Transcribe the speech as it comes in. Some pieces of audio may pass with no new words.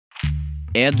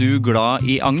du glad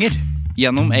I anger?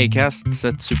 Gjennom Acast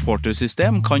sitt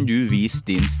supportersystem kan du vise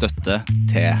din støtte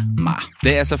til meg.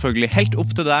 Det selvfølgelig helt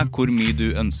opp til deg hvor mye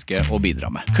du ønsker å bidra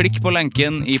med. Klikk på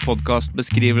lenken I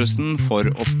podcastbeskrivelsen for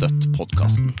å støtte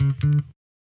podcasten.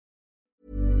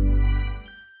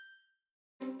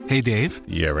 Hey, Dave.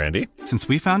 Yeah, Randy? Since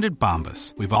we founded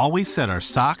Bombas, we've always said our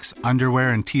socks,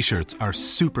 underwear, and T-shirts are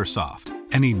super soft.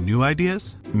 Any new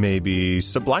ideas? Maybe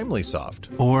sublimely soft.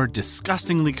 Or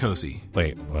disgustingly cozy.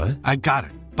 Wait, what? I got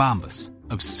it. Bombas.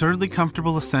 Absurdly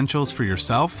comfortable essentials for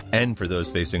yourself and for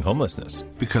those facing homelessness.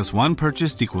 Because one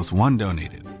purchased equals one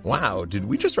donated. Wow, did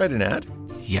we just write an ad?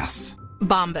 Yes.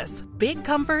 Bombas. Big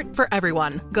comfort for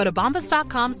everyone. Go to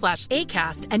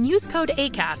bombas.com/ACAST and use code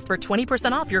ACAST for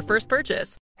 20% off your first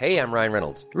purchase. Hey, I'm Ryan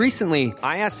Reynolds. Recently,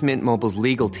 I asked Mint Mobile's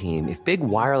legal team if big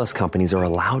wireless companies are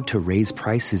allowed to raise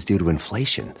prices due to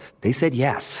inflation. They said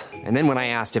yes. And then when I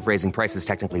asked if raising prices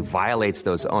technically violates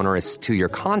those onerous two-year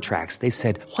contracts, they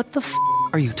said, "What the f***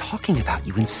 are you talking about,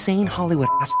 you insane Hollywood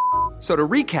ass?" So to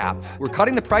recap, we're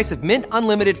cutting the price of Mint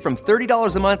Unlimited from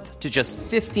 $30 a month to just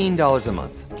 $15 a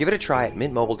month. Give it a try at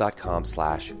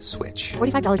mintmobile.com/switch.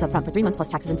 $45 up front for 3 months plus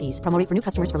taxes and fees. Promo rate for new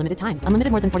customers for limited time. Unlimited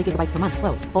more than 40 gigabytes per month.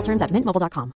 Slows full terms at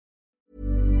mintmobile.com.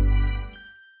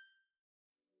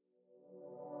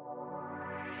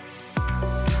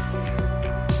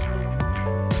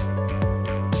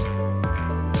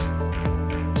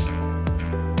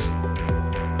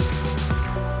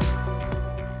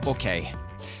 Ok.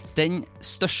 Den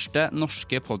største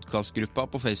norske podcastgruppa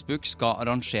på Facebook skal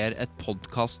arrangere et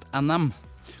podcast-NM,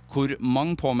 hvor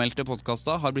mange påmeldte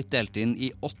podcaster har blitt delt inn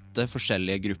I 8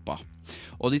 forskjellige grupper.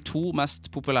 Og de 2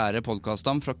 mest populære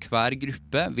podcastene fra hver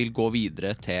gruppe vil gå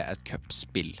videre til et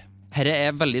cupspill.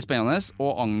 Herre veldig spennende,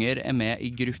 og Anger med I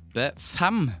gruppe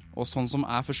 5, og sånn som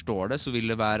jeg forstår det, så vil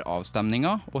det være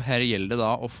avstemninger, og her gjelder det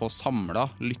da å få samlet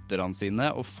lytterne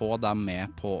sine og få dem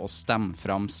med på å stemme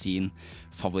fram sin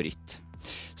favoritt.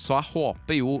 Så jeg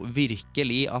håper jo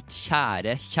virkelig at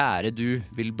kjære du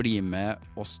vil bli med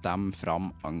og stemme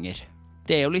fram Anger.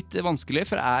 Det jo litt vanskelig,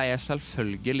 for jeg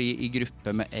selvfølgelig I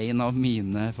gruppe med en av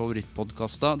mine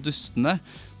favorittpodcaster, Dustene,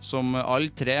 som alle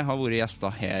 3 har vært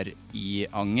gjester her I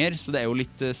Anger, så det jo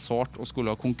litt sårt å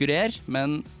skulle konkurrere,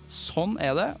 men sånn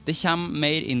det. Det kommer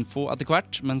mer info etter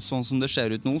hvert, men sånn som det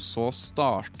ser ut nå, så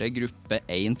starter gruppe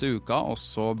 1 til uka, og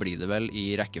så blir det vel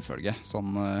I rekkefølge,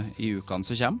 sånn I ukene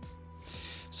som kommer.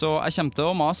 Så jeg kommer til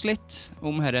å mase litt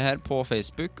om dette her på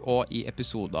Facebook og I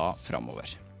episoder fremover.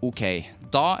 Ok,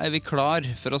 da vi klar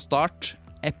for å starte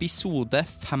episode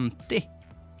 50.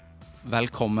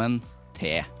 Velkommen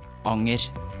til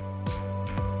Anger.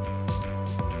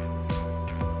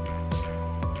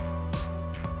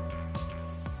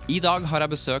 I dag har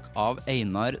jeg besøk av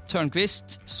Einar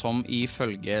Tørnquist, som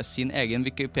ifølge sin egen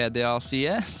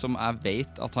Wikipedia-side, som jeg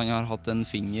vet at han har hatt en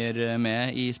finger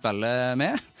med I spillet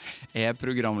med,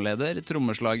 programleder,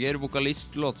 trommeslager,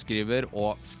 vokalist, låtskriver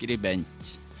og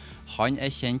skribent. Han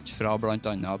kjent fra blant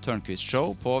annet Tørnquist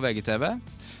Show på VGTV,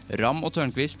 Ram og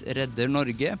Tørnquist redder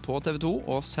Norge på TV2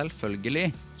 og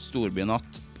selvfølgelig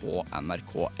Storbynatt på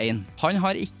NRK1. Han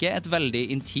har ikke et veldig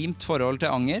intimt forhold til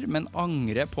Anger, men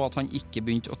angrer på at han ikke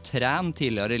begynte å trene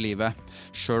tidligere I livet,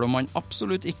 selv om han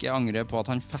absolutt ikke angrer på at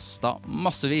han festet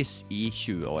massevis I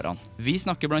 20-årene. Vi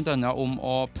snakker blant annet om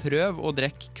å prøve å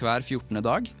drikke hver 14.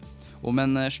 dag, om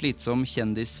en slitsom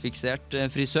kjendisfiksert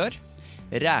frisør,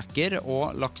 reker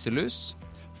og lakselus,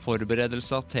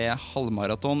 forberedelser til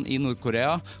halvmaraton I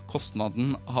Nordkorea,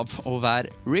 kostnaden av å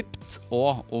være ripped,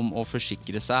 og om å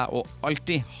forsikre seg og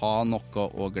alltid ha noe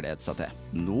å glede seg til.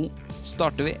 Nå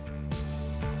starter vi!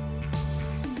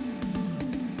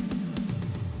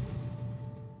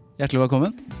 Hjertelig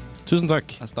velkommen. Tusen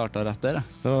takk. Jeg startet rett der.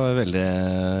 Det var veldig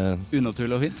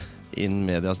unaturlig og fint.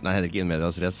 Nei, ikke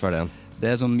medias race var det en.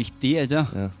 Det sånn midt I, ikke?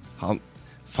 Ja.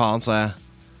 Faen, sa jeg.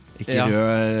 Ikke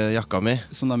rør jakka mi.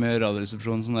 Som de gjør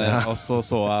radioresepsjonen, sånn der, og så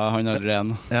jeg han aldri igjen.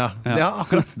 Ja,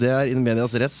 akkurat. Det in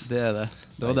medias race. Det det.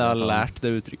 Det var det jeg har lært det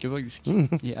uttrykket, faktisk,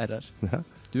 I RR. Ja.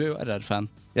 Du jo RR-fan.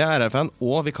 Jeg RR-fan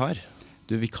og vikar.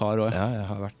 Du vikar også? Ja, jeg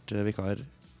har vært vikar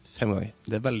 5 ganger.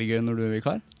 Det veldig gøy når du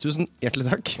vikar. Tusen hjertelig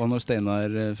takk. Og når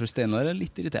Steinar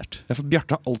litt irritert. Ja, for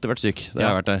Bjarte har alltid vært syk. Det har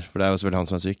jeg vært der, for det jo selvfølgelig han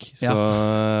som syk. Så,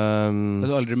 du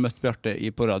har aldri møtt Bjarte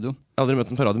på radio? Jeg har aldri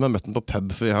møtt den på radio, men jeg har møtt den på pub,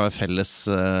 for vi har felles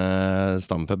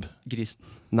stampub.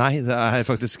 Grisen? Nei, det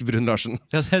faktisk Brun Larsen.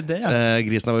 Ja, det ja.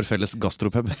 Grisen vår felles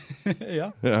gastropub. Ja.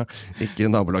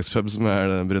 Ikke nabolagspub som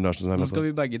Brun Larsen som Nå skal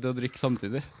vi begge til å drikke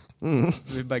samtidig.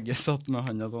 Vi begge satt med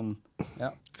handa sånn.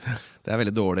 Ja. Det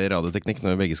veldig dårlig radioteknikk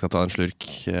når vi begge skal ta en slurk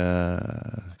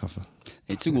kaffe.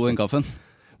 Det ikke så god den kaffen.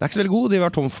 Det ikke så veldig god. De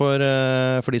var tom for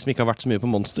de som ikke har vært så mye på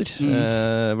Monster.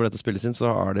 Hvor dette spilles inn,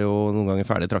 så har de jo noen ganger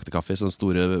ferdig traktekaffe i sånne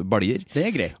store baljer. Det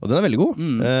grei. Og den veldig god.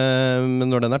 Men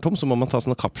når den tom, så må man ta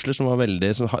sånne kapsler som var veldig...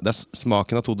 det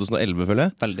smaken av 2011, føler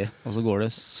jeg. Veldig. Og så går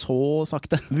det så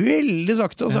sakte. Veldig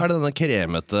sakte. Og så det denne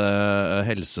kremete,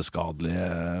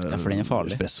 helseskadelige for den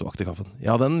farlig. Espressoaktige kaffen.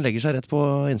 Ja, den legger seg rett på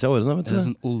innsida av årene, vet du. Det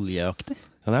sånn oljeaktig?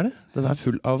 Ja, det det. Den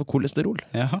full av kolesterol.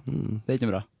 Jaha, det ikke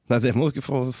bra. Nei, det må du ikke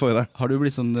få i deg. Har du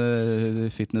blitt sånn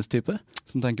fitness-type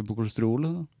som tenker på kolesterol?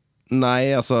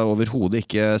 Nei, altså overhodet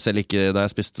ikke. Selv ikke da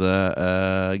jeg spiste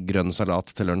grønn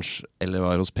salat til lunsj, eller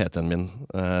var hos PT-en min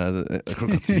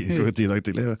klokka 10 dag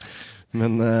tidlig.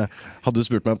 Men hadde du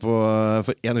spurt meg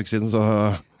for 1 uke siden, så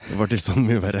var det sånn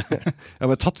mye verre. Jeg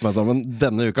har bare tatt meg sammen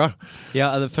denne uka.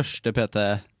 Ja, det første PT?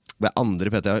 Det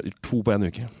andre PT, 2 på 1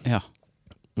 uke. Ja.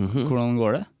 Hvordan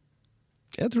går det?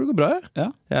 Jeg tror det går bra, jeg. Ja.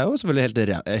 Jeg jo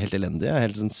selvfølgelig helt elendig. Jeg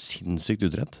helt sånn sinnssykt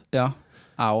utrent. Ja,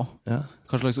 jeg også. Ja.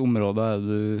 Hva slags område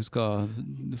du skal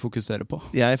fokusere på?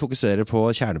 Jeg fokuserer på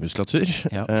kjernemuskulatur.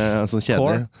 Ja. Sånn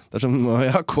kjedelig. Core? Det som,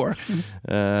 ja, core.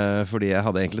 Fordi jeg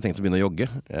hadde egentlig tenkt å begynne å jogge.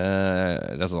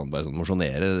 Bare sånn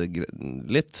mosjonere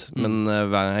litt. Men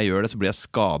hver gang jeg gjør det, så blir jeg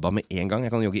skadet med en gang.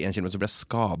 Jeg kan jogge 1 kilometer, så blir jeg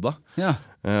skadet. Ja.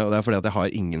 Og det fordi at jeg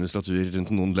har ingen muskulatur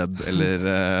rundt noen ledd eller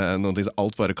noen ting, så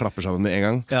alt bare klapper sammen med en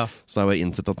gang. Ja. Så jeg har bare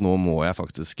innsett at nå må jeg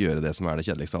faktisk gjøre det som det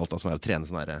kjedeligste av alt, som å trene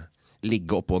sånn her,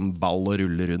 ligge oppå en ball og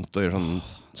rulle rundt og gjøre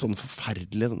sånn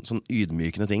forferdelig, sånn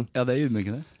ydmykende ting. Ja, det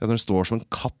ydmykende. Ja, når du står som en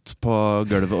katt på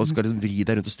gulvet og skal liksom vri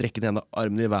deg rundt og strekke den ene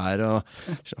armen i været og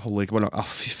holder ikke ballang.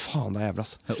 Fy faen, det jævla,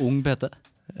 ass. Ung PT.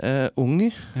 Ung?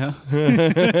 Ja.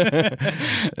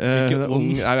 Ikke ung.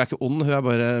 Nei, jeg ikke ond, hun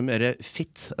bare mer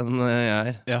fit enn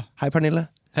jeg Ja. Hei, Pernille.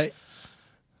 Hei.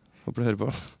 Håper du hører på.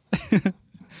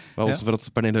 Hva også for at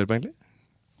Pernille hører på, egentlig?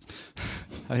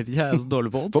 Jeg vet ikke, jeg så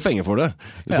dårlig på odds. Få penger for det.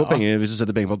 Du får penger, hvis du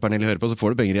setter penger på at Pernille hører på, så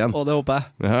får du penger igjen. Og det håper jeg.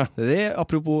 Ja. Det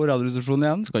apropos radioresepsjonen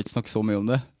igjen, skal ikke snakke så mye om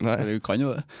det. Nei. Eller vi kan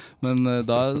jo det. Men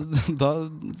da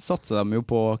satser de jo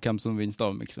på hvem som vinner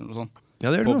stavmiksen og sånn. Ja,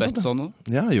 det gjør På det. bets og noe.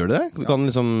 Ja, gjør det. Du kan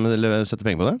liksom sette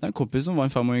penger på det. Det er en kompis som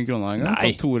vant 500 kroner en gang.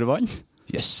 Nei. På Tore vann.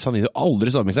 Jøss, han vinner jo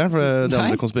aldri stavmikseren, for de Nei.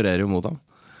 andre konspirerer jo mot ham.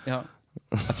 Ja.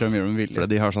 Jeg tror de gjør det med vilje. For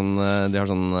de har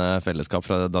sånn fellesskap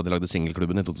fra da de lagde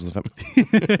singelklubben i 2005.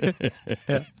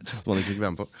 Som man ikke fikk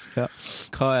være med på. Ja.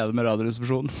 Hva det med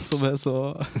radioresepsjonen som så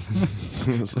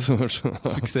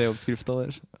suksessoppskrifta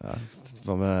der? Ja,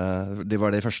 de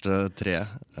var de første 3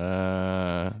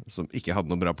 som ikke hadde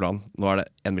noen bra plan. Nå det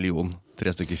 1 million,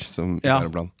 3 stykker som ikke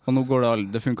har en plan. Og nå går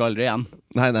det funker aldri igjen.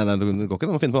 Nei, det går ikke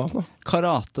an å finne på noe annet nå.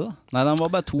 Karate da? Nei, de var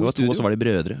bare 2 Det var 2, studio. og så var de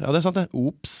brødre. Ja, det sant det.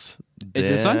 Ops.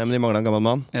 Ikke sant? Men de manglet en gammel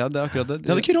mann. Ja, det akkurat det.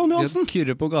 De hadde Kyrre Holm Johansen.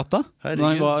 Kyrre på gata. Herregud.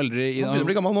 Men han var aldri i... Han begynner å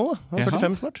bli gammel nå da. Han er Jaha.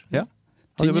 45 snart. Ja.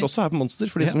 Han jobber også her på Monster,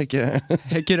 for de som ikke...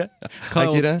 Hei, Kyrre. Hva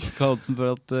Hei, Kyrre. Hva oddsen for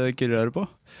at Kyrre hører på?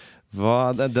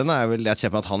 Den vel, jeg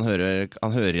kjenner at han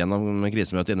hører gjennom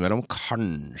krisemøtet innimellom.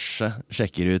 Kanskje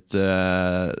sjekker ut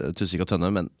Tusvik og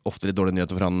Tønne, men ofte litt dårlige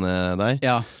nyheter for han der.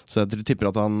 Ja, Så jeg tipper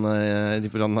at han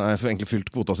har egentlig fylt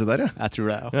kvota si der, ja. jeg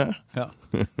tror det, ja. Ja.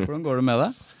 Hvordan går det med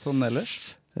deg? Sånn ellers?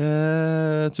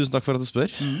 Tusen takk for at du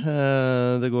spør.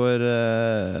 Det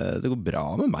går bra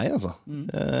med meg, altså.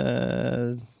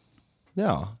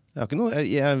 Ja, jeg har ikke noe.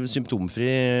 Jeg er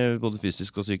symptomfri både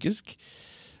fysisk og psykisk,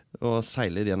 og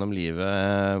seiler gjennom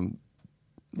livet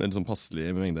med en sånn passelig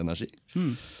mengde energi.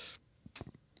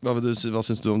 Hva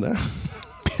syns du om det?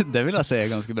 Det vil jeg si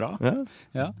er ganske bra. Ja.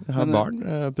 Ja. Jeg har Men, barn,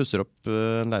 jeg pusser opp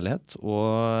en leilighet,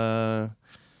 og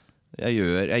jeg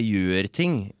gjør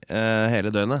ting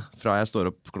hele døgnet. Fra jeg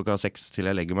står opp klokka 6 til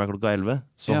jeg legger meg klokka 11,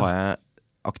 så Ja. har jeg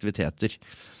aktiviteter.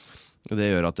 Og det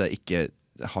gjør at jeg ikke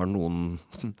har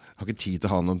ikke tid til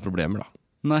å ha noen problemer, da.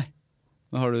 Nei.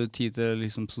 Men har du tid til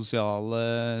liksom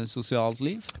sosialt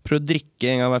liv? Prøv å drikke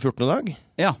en gang hver 14. dag.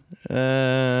 Ja.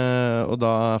 Og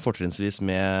da fortrinnsvis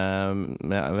med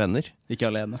venner.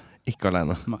 Ikke alene. Ikke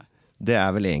alene. Nei. Det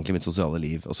vel egentlig mitt sosiale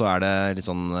liv. Og så det litt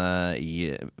sånn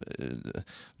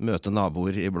møte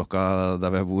naboer i blokka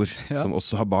der jeg bor, Ja. som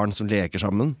også har barn som leker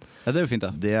sammen. Ja, det er jo fint da.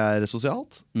 Det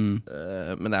sosialt. Mm.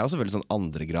 Men det jo selvfølgelig sånn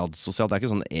andregrads sosialt. Det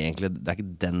ikke sånn egentlig, det er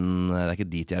ikke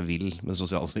dit jeg vil med det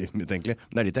sosiale livet mitt, egentlig.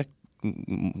 Men det dit jeg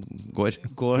går.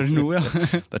 Går nå, ja.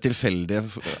 Det tilfeldige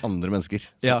andre mennesker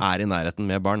som Ja. i nærheten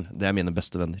med barn. Det mine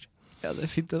beste venner. Ja, det er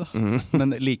fint det da.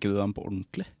 Men liker du dem på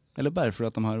ordentlig? Eller bare fordi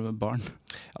at de har barn?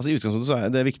 Altså I utgangspunktet så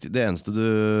det viktig. Det eneste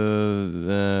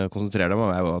du konsentrerer deg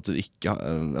om jo at du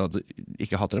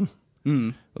ikke hater dem.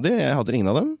 Og jeg hater ingen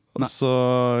av dem. Og så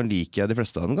liker jeg de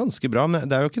fleste av dem ganske bra. Men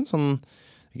det jo ikke en sånn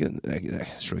Jeg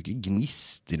slår ikke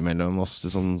gnister mellom oss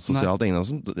sånn sosialt. Ingen av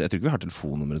oss, jeg tror ikke vi har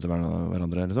telefonnummeret til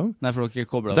hverandre. Liksom. Nei, for dere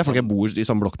kobler Det er folk jeg bor i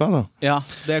samme blokk med. Da. Ja,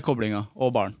 det er koblinga.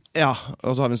 Og barn. Ja,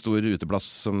 og så har vi en stor uteplass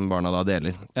som barna da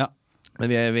deler. Ja. Men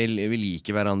vi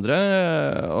liker hverandre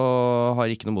og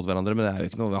har ikke noe mot hverandre. Men det er jo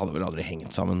ikke noe, vi hadde vel aldri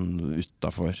hengt sammen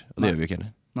utenfor. Og det gjør vi jo ikke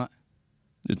heller. Nei.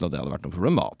 Uten at det hadde vært noe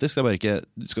problematisk. Det er bare ikke,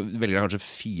 du skal velge deg kanskje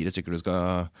 4 stykker du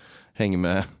skal henge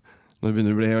med når du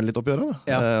begynner å bli litt opp i året.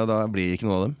 Da. Og da blir det ikke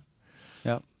noe av dem.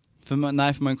 Ja, for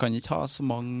man kan ikke ha så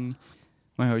mange.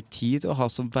 Man har jo ikke tid til å ha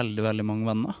så veldig, veldig mange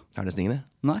venner. Er det stingende?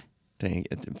 Nei.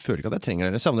 Jeg føler ikke at jeg trenger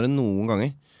det. Jeg savner det noen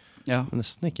ganger. Ja. Men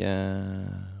nesten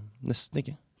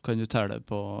ikke. Kan du telle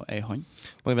på ei hånd?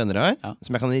 Mange venner jeg har, Ja.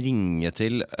 som jeg kan ringe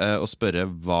til og spørre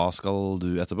hva skal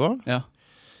du etterpå. Ja.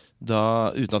 Da,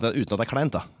 uten at det er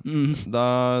kleint da.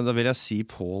 Da vil jeg si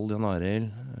Pål, Jan Arild.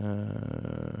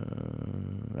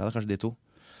 Ja, det er kanskje de 2.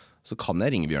 Så kan jeg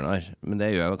ringe Bjørnar, men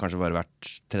det gjør jeg kanskje bare hvert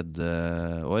 3.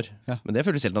 år. Ja. Men det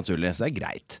føles helt naturlig, så det er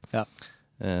greit. Ja.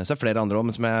 Så er det flere andre også,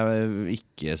 men som jeg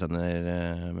ikke sender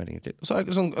meldinger til. Så er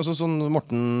det sånn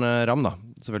Morten Ramm da,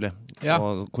 selvfølgelig. Ja.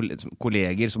 Og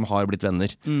kolleger som har blitt venner.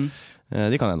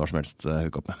 De kan jeg når som helst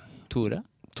hooke opp med.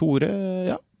 Tore,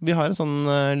 ja. Vi har en sånn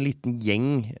liten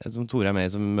gjeng som Tore er med i,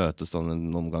 som møtes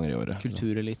noen ganger i året.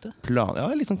 Kulturelite? Ja,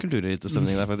 litt sånn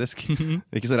kulturelite-stemning der faktisk.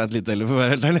 Ikke så rett lite heller, for å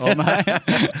være helt ærlig. Nei,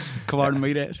 kvalme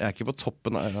greier. Jeg er ikke på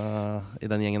toppen i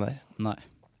den gjengen der. Nei.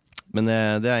 Men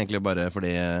det er egentlig bare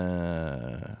fordi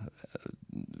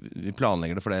vi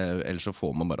planlegger det, for ellers så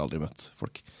får man bare aldri møtt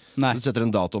folk. Nei. Du setter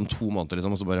en dato om 2 måneder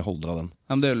liksom, og så bare holder av den.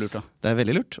 Ja, men det er jo lurt da. Det er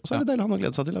veldig lurt, og så er det deilig å ha noe å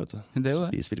glede seg til. Vet du. Det er jo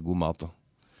det. Spiser veldig god mat og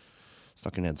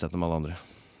snakker nedsettende med alle andre.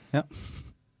 Ja.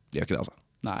 De gjør ikke det, altså.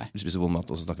 Nei. Vi spiser vond mat,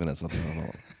 og så snakker vi nedsettende med alle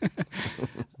andre.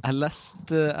 Jeg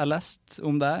leste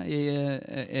om deg i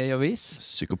avis.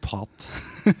 Psykopat.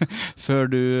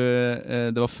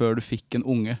 Det var før du fikk en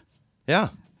unge. Ja.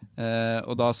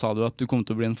 Og da sa du at du kom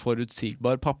til å bli en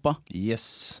forutsigbar pappa. Yes.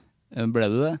 Ble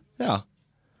du det? Ja.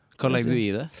 Hva legger du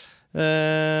i det?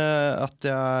 At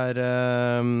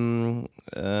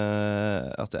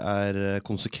jeg er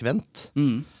konsekvent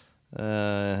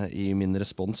i min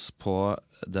respons på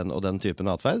den og den typen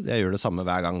atferd. Jeg gjør det samme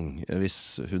hver gang. Hvis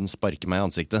hun sparker meg i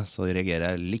ansiktet, så reagerer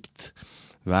jeg likt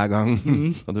hver gang.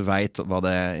 Og du vet hva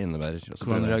det innebærer.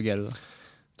 Hvordan reagerer du da?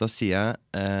 Da sier jeg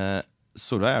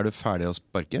Solveig, er du ferdig å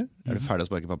sparke? Er du ferdig å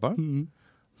sparke, pappa?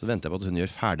 Så venter jeg på at hun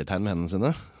gjør ferdigtegn med hendene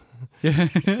sine.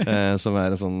 Som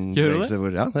er en sånn gjør du det?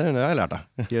 Ja, det har jeg lært da.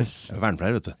 Yes.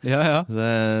 Vernepleier, vet du. Ja.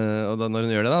 Og da, når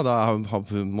hun gjør det da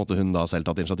måtte hun da selv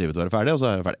tatt initiativet til å være ferdig, og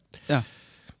så er hun ferdig. Ja.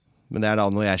 Men det er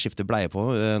da når jeg skifter bleie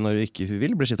på, når hun ikke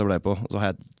vil bli skiftet bleie på, så har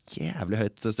jeg et jævlig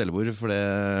høyt stellebord, for jeg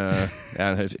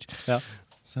er en høy fyr. Ja.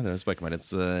 Så jeg sparker meg litt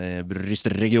i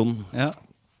brystregionen. Ja.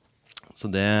 Så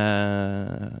da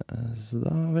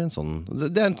har vi en sånn.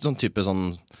 Det er en sånn type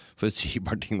sånn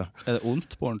forutsigbar ting da. Er det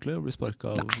ondt på ordentlig å bli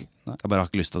sparket? Nei. Jeg bare har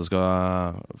ikke lyst til at det skal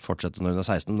fortsette når hun er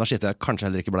 16. Da skifter jeg kanskje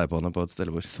heller ikke bleie på henne på et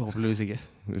stellebord. Forhåpentligvis ikke.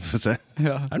 Vi får se.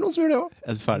 Ja. Er det noen som gjør det også?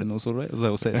 Er du ferdig nå, Solveig? Og så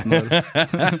er hun 16 år.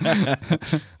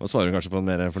 Og svarer hun kanskje på en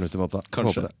mer fornuftig måte.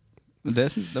 Kanskje. Det. Men det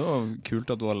var kult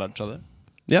at du har lært seg det.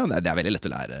 Ja, det er veldig lett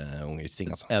å lære unger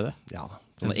ting altså. Er det? Ja da,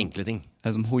 sånne enkle ting. Er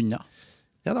det som hunder?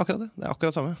 Ja, det er akkurat det. Det er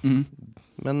akkurat samme.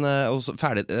 Men også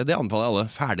det anbefaler alle.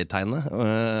 Ferdigtegnet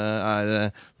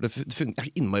det er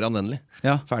innmari anvendelig.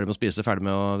 Ja. Ferdig med å spise,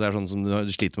 det er sånn som du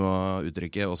sliter med å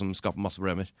uttrykke, og som skaper masse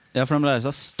problemer. Ja, for de lærer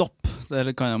seg stopp.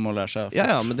 Eller kan de må lære seg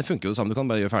Ja, men det funker jo det samme. Du kan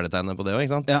bare gjøre ferdigtegnet på det også,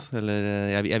 ikke sant? Ja. Eller,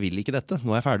 jeg vil ikke dette. Nå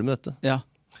er jeg ferdig med dette. Ja.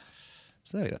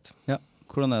 Så det er greit. Ja.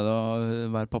 Hvordan er det å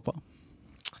være pappa?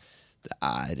 Det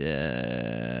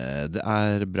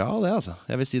er bra det, altså.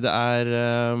 Jeg vil si det er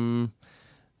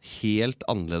helt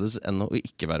annerledes enn å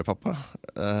ikke være pappa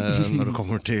når det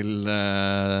kommer til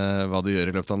hva du gjør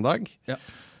i løpet av en dag. Ja.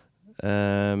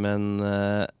 Men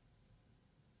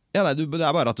det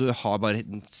er bare at du har bare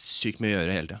sykt mye å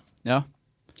gjøre hele tiden. Ja.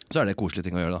 Så er det koselige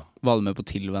ting å gjøre da. Var du med på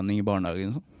tilvenning i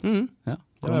barnehagen? Ja.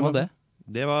 Hvordan var det?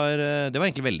 Det var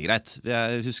egentlig veldig greit.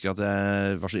 Jeg husker at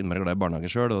jeg var så innmari glad i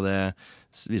barnehagen selv, og det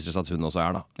viser seg at hun også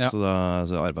er da. Ja.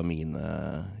 Så arvet mine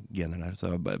gener der. Så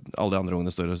alle de andre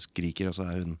ungene står og skriker, og så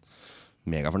er hun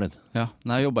mega fornøyd. Ja,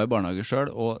 jeg jobbet i barnehage selv,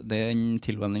 og den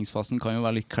tilvenningsfasen kan jo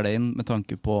være litt klein med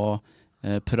tanke på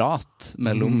prat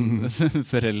mellom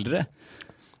foreldre.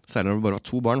 Særlig når det bare var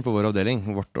 2 barn på vår avdeling,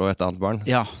 vårt og et annet barn.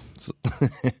 Ja. Så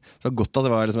det var godt at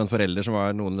det var liksom en forelder som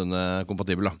var noenlunde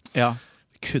kompatibel da. Ja.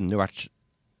 Det kunne jo vært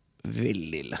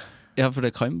veldig ille. Ja, for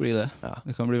det kan bli det. Ja.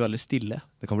 Det kan bli veldig stille.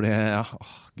 Det kan bli,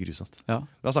 grusomt. Ja.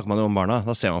 Da snakker man jo om barna.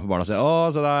 Da ser man på barna og sier,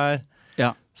 se der.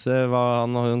 Ja. Se hva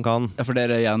han og hun kan. Ja, for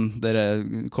dere igjen, dere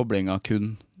koblinga kun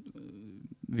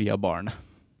via barnet.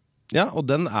 Ja, og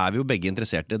den vi jo begge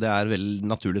interessert i. Det vel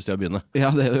naturlig sted å begynne.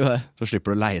 Ja, det jo det. Så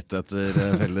slipper du å leite etter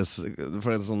felles.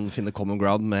 For sånn, finne common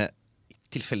ground med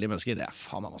tilfeldige mennesker, det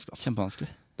faen meg vanskelig. Kjempevanskelig.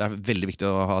 Det veldig viktig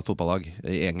å ha et fotballag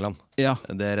i England. Ja.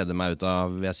 Det redder meg ut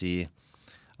av, vil jeg si,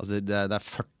 altså det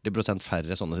 40%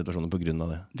 færre sånne situasjoner på grunn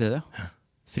av det. Det ja.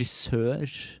 Frisør.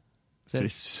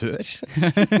 Frisør?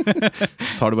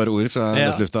 Tar du bare ord fra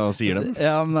løslufta og sier dem?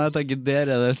 Ja, men jeg tenker,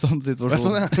 der det en sånn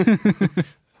situasjon. Det sånn,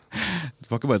 Det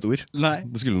var ikke bare et ord. Nei,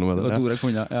 det skulle noe med det. Det var et ord jeg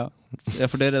kunne, ja.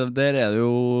 For der det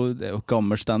jo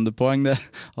gammel stand-up-poeng, det.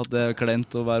 At det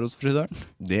kleint å være hos frisøren.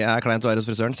 Det kleint å være hos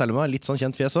frisøren, selv om det litt sånn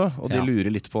kjent fjes også. Og de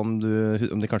lurer litt på om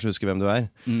de kanskje husker hvem du Og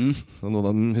noen av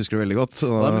dem husker du veldig godt.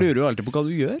 Og da lurer du alltid på hva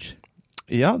du gjør.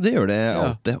 Ja, det gjør det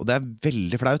alltid. Og det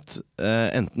veldig flaut.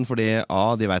 Enten fordi A,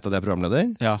 de vet at jeg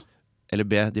programleder. Ja. Eller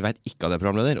B, de vet ikke at jeg er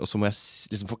programleder. Og så må jeg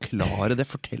liksom forklare det,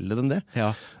 fortelle dem det.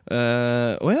 Ja.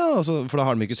 Altså, for da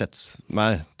har de ikke sett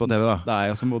meg på TV da. Nei,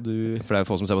 og så må du... For det jo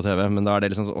få som ser på TV. Men da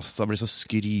det liksom også blir så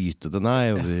skrytete. Nei,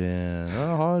 jeg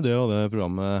har det og det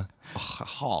programmet.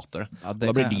 Jeg hater det. Ja, det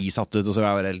da blir de satt ut, og så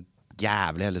det helt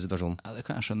jævlig hele situasjonen. Ja, det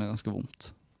kan jeg skjønne ganske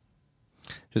vondt.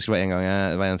 Husker det var en gang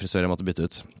det var en frisør jeg måtte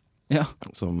bytte ut. Ja.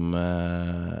 Som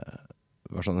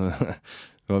var sånn...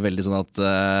 Det var veldig sånn at...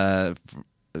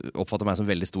 oppfattet meg som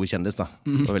veldig stor kjendis da.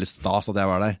 Det var veldig stas at jeg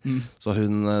var der. Så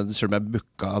hun, selv om jeg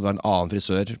booka, det var en annen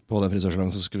frisør på den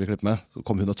frisørsalongen som skulle klippe meg, så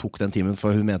kom hun og tok den timen,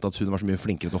 for hun mente at hun var så mye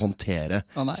flinkere til å håndtere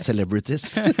celebrities.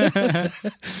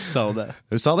 Sa hun det?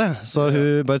 Hun sa det, så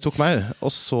hun bare tok meg.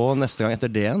 Og så neste gang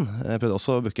etter det igjen, jeg prøvde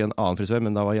også å booke en annen frisør,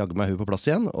 men da var jaggu meg hun på plass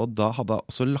igjen, og da hadde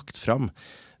jeg også lagt fram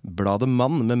bladet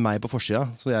Mann med meg på forsida,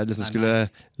 så jeg liksom skulle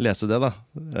lese det da.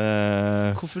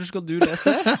 Hvorfor skal du lese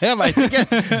det? Jeg vet ikke!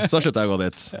 Så sluttet jeg å gå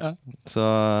dit. Ja. Så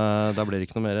da blir det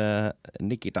ikke noe mer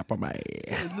nikkertapp på meg.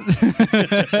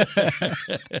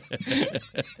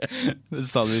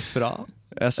 Sa du ifra?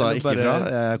 Jeg sa ikke ifra.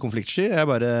 Jeg er konfliktsky. Jeg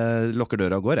bare lukker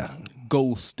døra og går, jeg.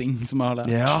 Ghosting, som jeg har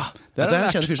lært. Ja,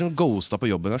 jeg kjenner fyr som ghosta på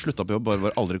jobben. Jeg sluttet på jobb,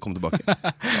 bare aldri kom tilbake.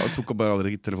 Jeg tok bare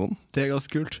aldri telefonen. Det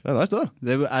ganske kult. Det nice,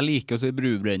 det. Jeg liker å si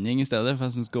brubrenning i stedet, for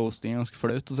jeg synes ghosting er ganske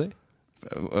flaut å si.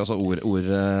 Altså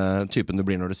typen du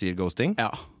blir når du sier ghosting?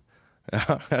 Ja.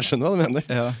 Ja, jeg skjønner hva du mener.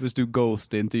 Ja, hvis du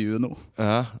ghoster intervjuet nå.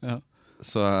 Ja.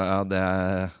 Så det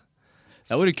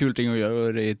Det har vært kul ting å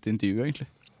gjøre i et intervju, egentlig.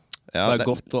 Ja, det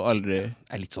godt å aldri...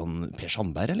 Det litt sånn Per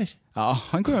Sandberg, eller? Ja,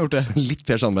 han kunne ha gjort det. Litt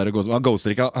Per Sandberg. Han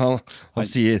ghoster ikke. Han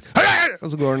sier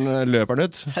og så løper han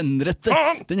ut. Henrette,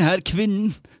 denne her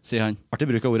kvinnen, sier han. Artig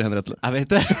bruk av ordet henrette. Jeg vet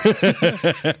det.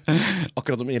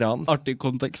 Akkurat om Iran. Artig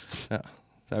kontekst. Ja.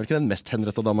 Det vel ikke den mest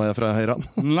henrette dama fra Iran?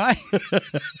 Nei.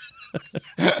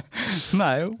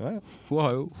 Nei jo. Hun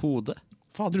har jo hodet.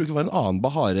 Fader, du ikke var en annen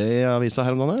Bahare i avisa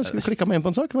her om dagen. Jeg skulle klikka meg inn på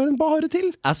en sak. Det var en Bahare til.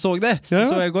 Jeg så det.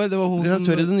 Så jeg går. Det var hun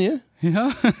redaktør i det nye. Ja.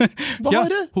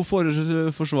 Bahare. Ja, hun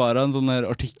forsvarer en sånn her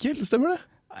artikkel. Stemmer det?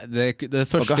 Det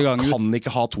første gang kan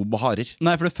ikke ha to Baharer.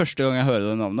 Nei, for det første gang jeg hører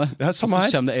det navnet. Ja, samme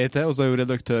her. Så kommer det en til, og så er hun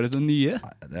redaktør i det nye.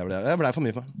 Nei, det ble for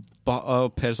mye på.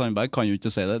 Per Sandberg kan jo ikke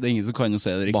si det. Det er ingen som kan jo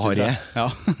si det riktig. Bahare. Ja.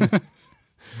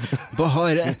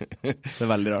 Bahare. Det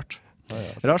er veldig rart.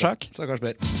 Rar sak. Stakkars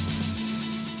Per.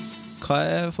 Hva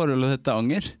er forholdet til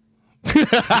anger?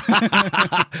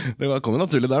 Det kom jo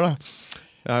naturlig der da.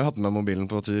 Jeg har jo hatt med mobilen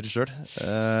på tur selv.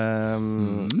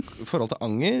 Forhold til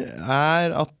anger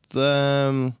er at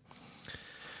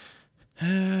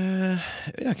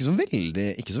jeg er ikke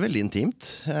så veldig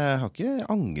intimt. Jeg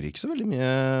angrer ikke så veldig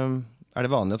mye. Er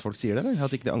det vanlig at folk sier det, eller?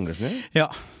 At ikke de angrer så mye? Ja.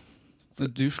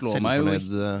 Du slår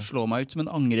meg ut som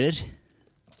en angrer.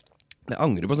 Jeg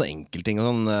angrer på sånne enkeltting og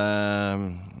sånn,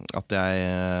 at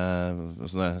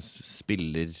jeg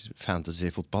spiller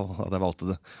fantasy-fotball, at jeg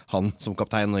valgte han som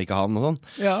kaptein og ikke han og sånn.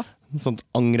 Ja. Sånt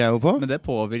angrer jeg jo på. Men det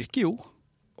påvirker jo.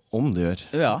 Om det gjør.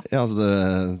 Ja. Ja, altså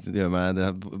det gjør meg det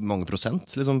mange prosent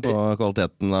liksom, på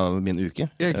kvaliteten av min uke.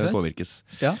 Ja, ikke sant? Påvirkes.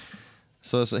 Ja.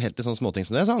 Så helt til sånne småting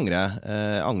som det, så angrer jeg.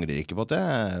 Jeg angrer ikke på at jeg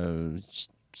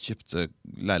kjøpte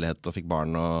leilighet og fikk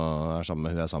barn og er sammen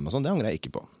med hun jeg er sammen med sånn. Det angrer jeg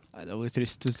ikke på. Nei, det var jo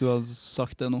trist hvis du hadde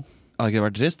sagt det nå. Hadde ikke det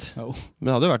vært trist? Jo.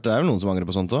 Men det er jo noen som angrer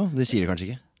på sånt også. De sier det kanskje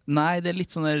ikke. Nei, det er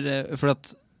litt sånn der, for at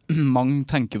mange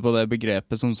tenker på det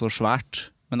begrepet som så svært,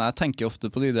 men jeg tenker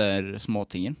ofte på de der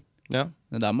småtingen. Ja.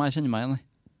 Det er der må jeg kjenne meg igjen i.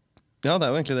 Ja, det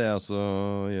er jo egentlig det jeg også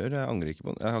gjør. Jeg angrer ikke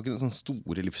på det. Jeg har ikke sånne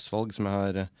store livsvalg som jeg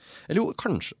har... Eller jo,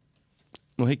 kanskje.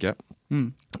 Nå hikker jeg.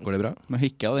 Går det bra? Nå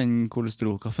hikker jeg den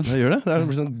kolesterolkaffen. Jeg gjør det. Det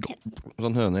blir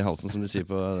sånn høne i halsen som de sier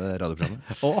på radioprogrammet.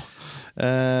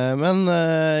 Men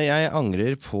jeg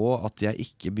angrer på at jeg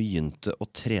ikke begynte å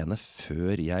trene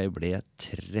før jeg ble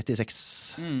 36.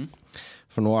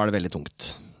 For nå er det veldig tungt.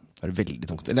 Det er veldig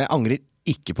tungt. Eller jeg angrer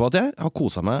ikke på at jeg har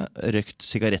koset meg, røkt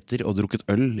sigaretter og drukket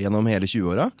øl gjennom hele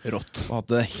 20-åra. Rått. Og hatt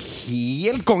det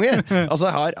helt konge! Altså,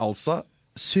 jeg har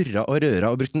surra og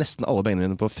røra og brukt nesten alle pengene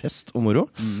mine på fest og moro.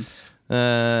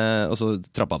 Og så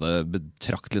trappa det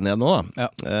betraktelig ned nå, da.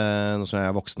 Nå som jeg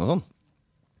er voksen og sånn.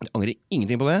 Jeg angrer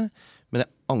ingenting på det, men jeg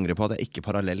angrer på at jeg ikke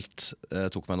parallelt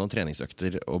tok meg noen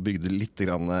treningsøkter og bygde litt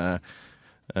grann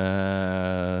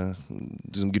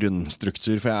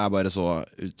grunnstruktur, for jeg er bare så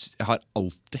jeg har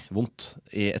alltid vondt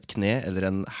i et kne eller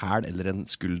en hæl eller en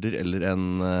skulder eller en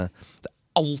det er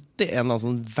alltid en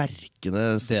sånn verkende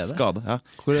skade. Ja,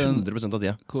 100% av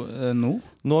tida. Nå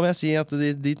vil jeg si at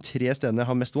de 3 stedene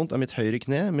jeg har mest vondt er mitt høyre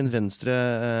kne, min venstre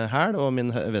hæl og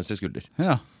min venstre skulder.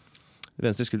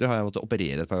 Venstre skulder har jeg måttet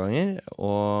operere et par ganger,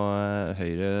 og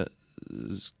høyre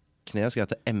kne skal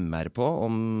jeg til MR på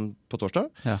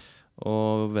torsdag.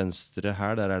 Og venstre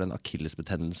her, der er det en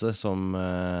akillesbetennelse som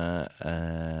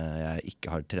jeg ikke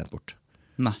har trent bort.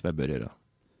 Som jeg bør gjøre.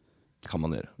 Det kan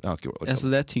man gjøre. Jeg har ikke orket. Så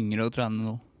det er tyngre å trene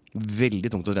nå? Veldig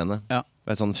tungt å trene.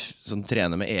 Sånn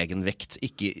trene med egen vekt.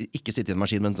 Ikke sitte i en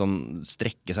maskin, men sånn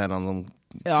strekke seg i en sånn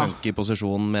funky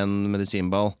posisjon med en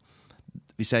medisinball.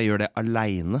 Hvis jeg gjør det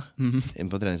alene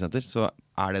inne på treningssenter, så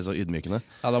er det så ydmykende.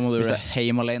 Ja, da må du gjøre det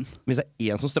hjemme alene. Hvis det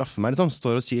er en som straffer meg, liksom,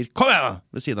 står og sier «Kom igjen!»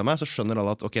 ved siden av meg, så skjønner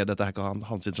alle at ok, dette er ikke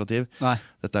hans initiativ. Nei.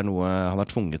 Dette er noe han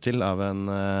er tvunget til av en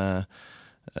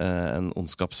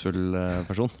ondskapsfull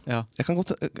person. Jeg kan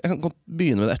godt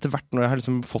begynne med det etter hvert når jeg har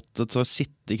liksom fått det til å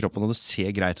sitte i kroppen, og det ser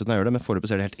greit ut når jeg gjør det, men foreløpig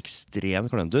ser det helt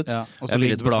ekstremt klønt ut. Jeg er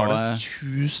villig til å betale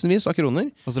tusenvis av kroner.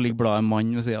 Og så ligger bladet mann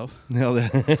ved siden av. Ja, det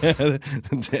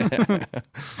er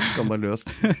skandaløst.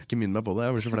 Ikke minn meg på det,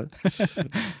 jeg blir så flau.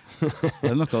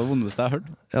 Det er noe av det vondeste jeg har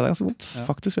hørt. Ja, det er ganske vondt.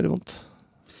 Faktisk veldig vondt.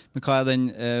 Men hva er den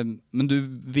men du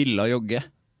ville jogge?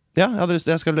 Ja, jeg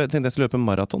tenkte jeg skulle løpe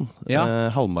maraton.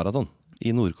 Halvmaraton.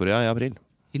 I Nord-Korea i april.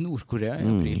 I Nord-Korea i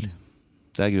april.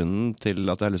 Det er grunnen til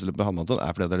at jeg har lyst til å løpe halvmaraton,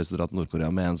 er fordi jeg har lyst til å dra til Nord-Korea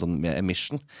med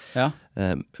emission.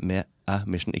 Med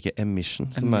emission, ikke emission,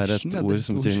 som er et ord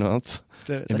som betyr noe annet.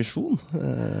 Emisjon?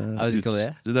 Jeg vet ikke hva det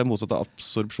er. Det er motsatt av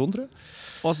absorpsjon, tror jeg.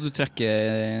 Altså du trekker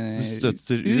du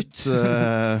støtter ut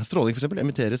stråling, for eksempel.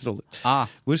 Emitterer stråler.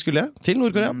 Hvor skulle jeg? Til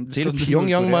Nord-Korea. Til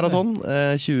Pyongyang Marathon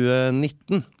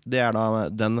 2019. Det er da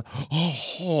den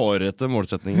hårete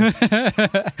målsetningen. Det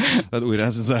er et ord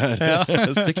jeg synes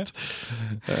er stygt.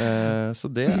 Så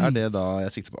det er det da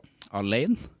jeg sikter på.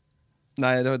 Alene?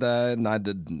 Nei, det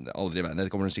aldri i verden.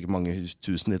 Det kommer sikkert mange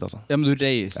tusen dit, altså. Ja, men du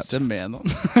reiser med noen.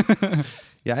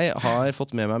 Jeg har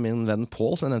fått med meg min venn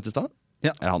Paul, som jeg nevnte i sted.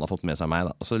 Eller han har fått med seg meg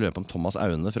da. Og så lurer jeg på om Thomas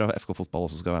Aune fra FK Fotball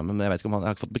også skal være med. Men jeg vet ikke om jeg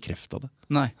har ikke fått bekreftet det.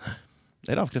 Nei.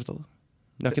 Eller avkreftet det.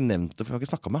 Jeg har ikke nevnt det, for jeg har ikke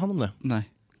snakket med han om det. Nei.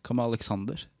 Hva med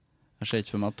Alexander? Jeg ser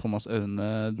ikke for meg at Thomas Aune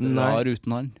drar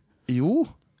uten han. Jo.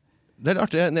 Det er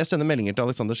artig. Jeg sender meldinger til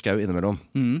Alexander Skau innimellom.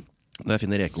 Når jeg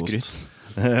finner rekeost. Skrytt.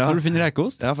 Når du finner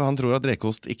rekeost? Ja, for han tror at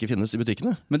rekeost ikke finnes i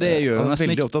butikkene. Men det gjør jo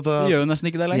nesten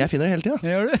ikke det lenger. Jeg finner det hele tiden.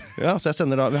 Gjør det? Ja, så jeg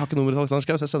sender da, vi har ikke nummeret til Alexander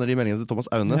Skau, så jeg sender de meldingene til Thomas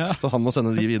Aune, så han må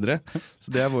sende de videre.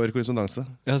 Så det er vår korrespondanse.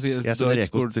 Jeg sender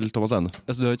rekeost til Thomas Aune.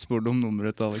 Så du har ikke spurt om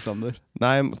nummeret til Alexander?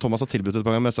 Nei, Thomas har tilbudt et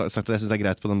par ganger, men jeg har sagt at jeg synes det er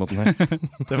greit på den måten her.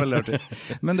 Det er veldig artig.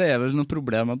 Men det er vel noe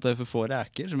problem at det er for få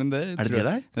reker. Men det er det det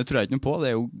der? Det tror jeg ikke noe på,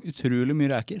 det er jo utrolig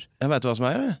mye reker. Jeg vet hva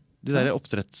som er det. De der i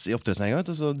oppdrettsnæringen,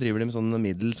 så driver de med sånn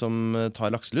middel som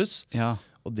tar lakselus. Ja.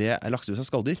 Og det er lakselus av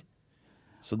skalldyr.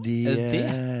 Så det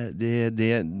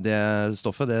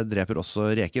stoffet, det dreper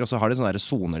også reker. Og så har de sånne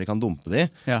zoner de kan dumpe de.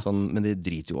 Sånn, men de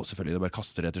driter jo også selvfølgelig, de bare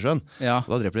kaster det til sjøen.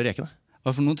 Og da dreper de rekene.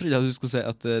 For nå trodde jeg at du skulle si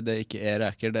at det ikke er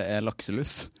reker, det er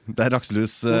lakselus. Det er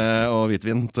lakselus og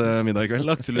hvitvin til middag i kveld.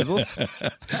 Lakselusost.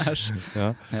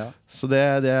 Så det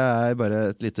er bare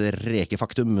et lite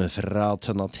rekefaktum fra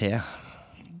tønna te.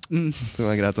 Det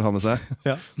var greit å ha med seg.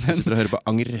 Jeg sitter og hører på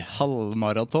Anger.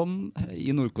 Halvmaraton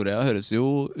i Nord-Korea høres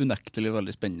jo unektelig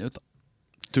veldig spennende ut da.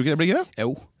 Tror du ikke det blir gøy?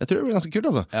 Jo. Jeg tror det blir ganske kult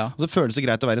altså. Og så føles det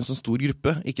greit å være en sånn stor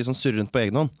gruppe, ikke sånn surre rundt på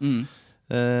egen hånd.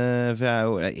 For jeg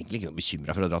er egentlig ikke noe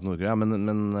bekymret for å dra til Nord-Korea,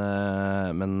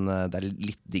 men det er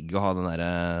litt digg å ha den der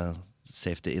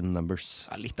safety in numbers.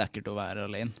 Det er litt ekkelt å være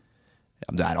alene.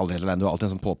 Ja, men du er aldri helt alene, du har alltid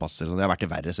en sånn påpasser. Jeg har vært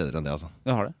i verre steder enn det altså.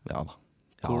 Du har det? Ja da.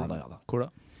 Hvor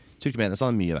da? Turkmenistan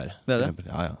er mye verre. Det er det?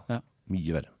 Ja.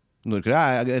 Mye verre.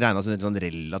 Nord-Korea er regnet som et sånn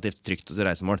relativt trygt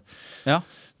reisemål. Ja.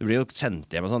 Det blir jo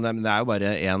sendt hjem og sånn, men det er jo bare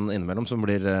en innimellom som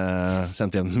blir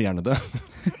sendt hjem hjernedød.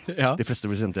 De fleste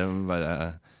blir sendt hjem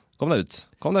bare Kom deg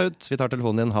ut, vi tar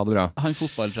telefonen din, ha det bra. Han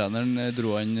fotballtreneren,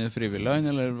 dro han frivillig?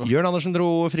 Eller? Jørn Andersen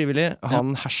dro frivillig.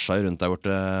 Han hersa jo rundt der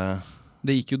borte.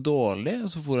 Det gikk jo dårlig,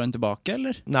 og så for han tilbake,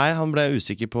 eller? Nei, han ble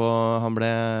usikker på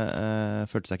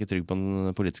følte seg ikke trygg på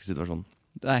den politiske situasjonen.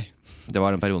 Nei. Det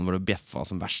var en periode hvor det bjeffa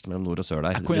som verst mellom nord og sør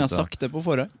der. Jeg kunne ha sagt det på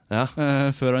forhånd, Ja.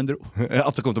 før han dro.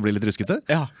 At det kom til å bli litt ruskete?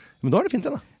 Ja. Men da er det fint,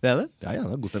 det, da. Det er det. Ja,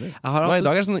 det er god stemning. Jeg har Nå, hatt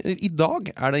I dag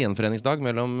er det gjenforeningsdag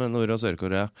mellom Nord- og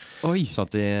Sør-Korea. Oi. Så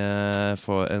at de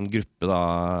får en gruppe da,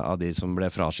 av de som ble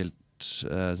fraskilt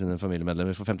sine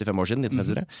familiemedlemmer for 55 år siden,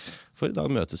 1953, for i dag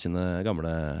møte sine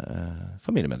gamle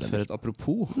familiemedlemmer. For et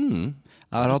apropos.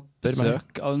 Jeg har hatt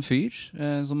besøk av en fyr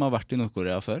som har vært i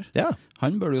Nord-Korea før. Ja.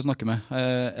 Han bør du jo snakke med.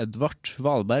 Edvard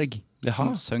Valberg,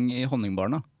 som søng i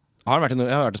Honningbarna. Har han vært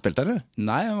og spilt der, eller?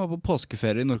 Nei, han var på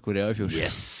påskeferie i Nord-Korea i fjor.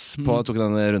 Yes! Tok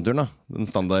den rundturen, da. Den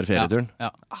standard ferieturen. Ja.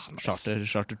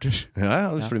 Chartertur. Ja,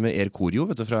 du flyr med Air Koryo,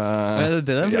 vet du, fra Er det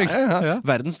den fløy? Ja.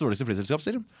 Verdens dårligste flyselskap,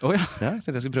 sier de. Ja. Ja,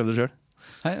 tenkte jeg skulle prøve det selv.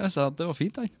 Nei, jeg sa at det var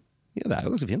fint, han. Ja, det er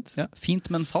jo ganske fint. Ja, fint,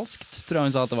 men falskt, tror jeg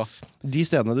han sa at det var. De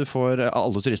stedene du får,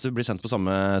 alle turister blir sendt på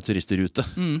samme turistrute.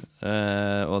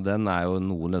 Og den er jo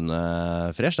noenlunde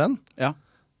fresh, den. Ja.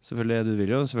 Selvfølgelig, du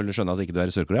vil jo selvfølgelig skjønne at ikke du er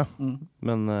i Sør-Korea.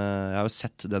 Men jeg har jo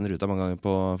sett den ruta mange ganger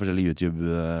på forskjellige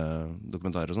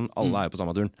YouTube-dokumentarer og sånn. Alle er jo på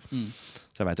samme turen.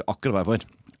 Så jeg vet jo akkurat hva jeg får.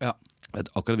 Ja. Jeg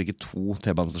vet akkurat hvilke 2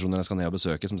 T-banestasjoner jeg skal ned og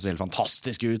besøke, som ser helt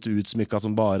fantastisk ut, utsmykka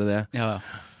som bare det. Ja.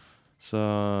 Så,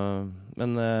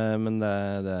 men det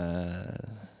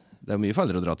er mye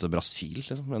farligere å dra til Brasil,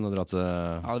 liksom, enn å dra til...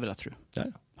 Ja, det vil jeg tro. Ja.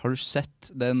 Har du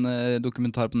sett den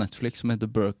dokumentar på Netflix som heter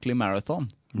Berkeley Marathon?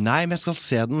 Nei, men jeg skal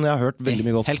se den. Jeg har hørt veldig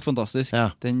mye godt. Helt fantastisk. Ja.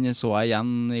 Den så jeg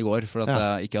igjen i går, for at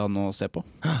jeg ikke hadde noe å se på.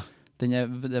 Det er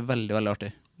veldig, veldig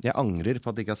artig. Jeg angrer på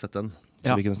at jeg ikke har sett den. Så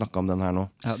Ja. vi kunne snakke om den her nå.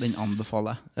 Ja, den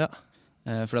anbefaler jeg. Ja.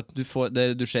 For at det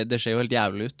ser jo helt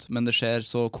jævlig ut, men det ser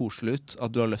så koselig ut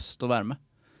at du har lyst til å være med.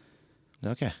 Ja,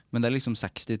 ok. Men det er liksom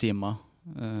 60 timer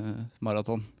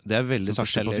maraton. Det er veldig Så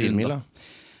sakte på forskjellige 4 mil, runder. da.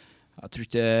 Jeg tror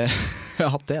ikke ja,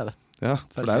 det er det. Ja,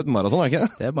 for det er jo et maraton, er det ikke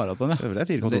det? Det er maraton, ja. Det er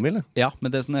 4,2 mil, det. Ja, men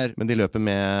det er sånn her... Men de løper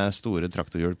med store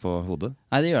traktorhjul på hodet.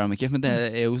 Nei, det gjør de ikke, men det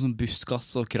er jo sånn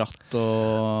buskas og kratt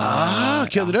og...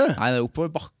 Kødder du? Nei, det er oppover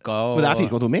bakka og... Men det er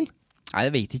 4,2 mil? Nei,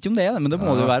 jeg vet ikke om det er det, men det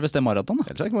må det jo være hvis det er maraton, da.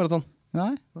 Ellers er det ikke maraton.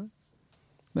 Nei.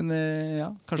 Men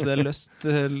ja, kanskje det er løst.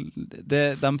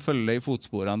 De følger i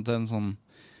fotsporene til en sånn...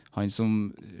 Han som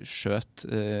skjøt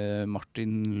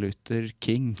Martin Luther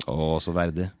King. Så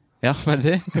verdig. Ja,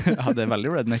 veldig. Ja, det er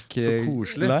veldig redneck Så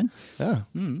koselig. land. Ja.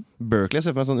 Berkeley ser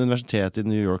for meg sånn universitet i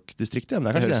New York-distriktet, men det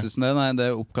er Det kanskje høres ut som det. Nei, det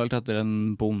er oppkalt etter en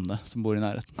bonde som bor i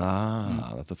nærheten. Det er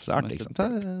artig, ikke sant?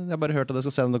 Jeg har bare hørt at jeg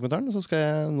skal se den dokumentaren, så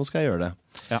nå skal jeg gjøre det.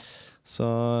 Ja. Så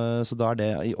da er det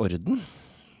i orden.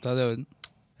 Da er det i orden.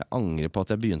 Jeg angrer på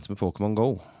at jeg begynte med Pokémon Go.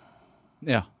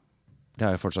 Ja, Det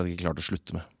har jeg fortsatt ikke klart å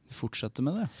slutte med. vi fortsetter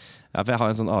med det. Ja, for jeg har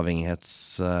en sånn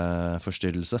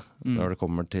avhengighetsforstyrrelse når det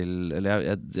kommer til... Eller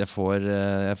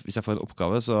hvis jeg får en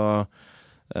oppgave, så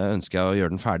ønsker jeg å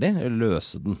gjøre den ferdig, eller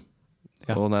løse den.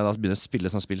 Ja. Og når jeg da begynner å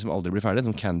spille sånne spill som aldri blir ferdig,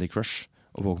 som Candy Crush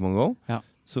og Pokémon Go, Ja.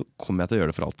 så kommer jeg til å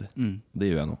gjøre det for alltid. Det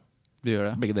gjør jeg nå. Vi gjør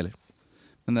det. Begge deler.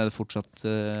 Men er det fortsatt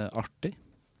artig?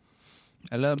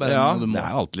 Eller bare Ja, noe du må? det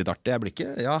er alltid litt artig.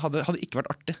 Hadde ikke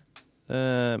vært artig.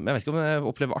 Men jeg vet ikke om jeg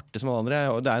opplever artig som alle andre.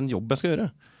 Det er en jobb jeg skal gjøre.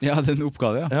 Ja, det er en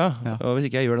oppgave, ja. Og hvis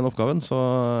ikke jeg gjør den oppgaven, så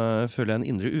føler jeg en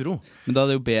indre uro. Men da er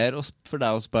det jo bedre for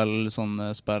deg å spille sånne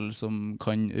spill som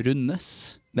kan rundes.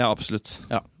 Ja, absolutt.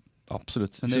 Ja.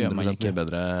 Absolutt. Men det gjør man 100% ikke. mye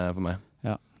bedre for meg.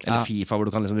 Ja. Eller FIFA, hvor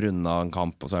du kan liksom runde av en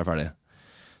kamp, og så er det ferdig.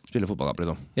 Spille fotballkamp,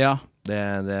 liksom. Ja.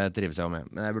 Det trives jeg jo med.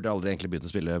 Men jeg burde aldri egentlig begynt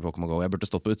å spille Pokémon Go. Jeg burde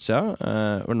stått på utsida.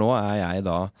 Og nå er jeg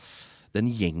da... Den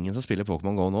gjengen som spiller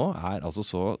Pokémon Go nå, er altså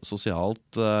så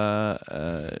sosialt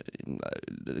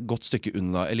godt stykke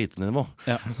unna elitenivå.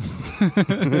 Ja.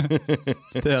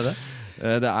 Det er det.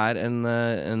 Det er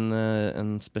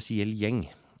en spesiell gjeng.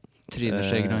 Trine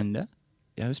Skei Grande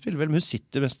Ja, hun spiller vel, men hun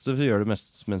sitter mest, hun gjør det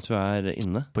mest mens hun er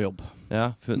inne. på jobb.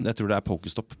 Ja, jeg tror det er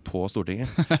Pokestopp på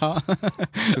Stortinget.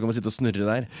 Så kan man sitte og snurre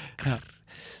der.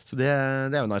 Så det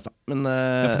er jo nice, da. Men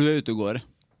Ja, for du er ute og går.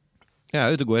 jeg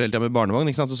er ute og går hele tiden med barnevogn,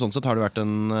 ikke sant? Så sånn sett har det vært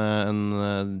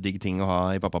en digg ting å ha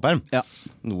i pappaperm. Ja.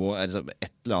 Noe er liksom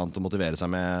et eller annet å motivere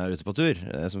seg med ute på tur,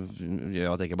 som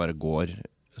gjør at jeg ikke bare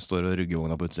står og rugger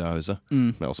vogna på utsida av huset.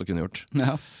 Men jeg også kunne gjort.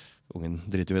 Ja. Ungen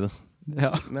driter jo i det.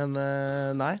 Ja. Men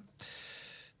nei.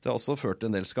 Det har også ført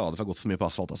en del skade for jeg har gått for mye på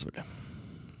asfalt, da, selvfølgelig.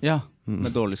 Ja, med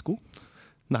dårlig sko.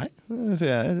 Nei, for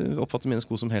jeg oppfatter mine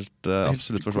sko som helt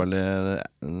absolutt forsvarlig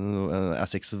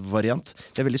Asics-variant.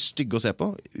 De er veldig stygge å se på,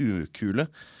 ukule.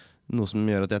 Noe som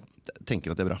gjør at jeg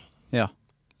tenker at det er bra. Ja,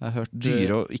 jeg har hørt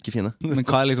Dyre og ikke fine. Men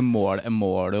hva er liksom målet? Er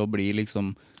målet å bli liksom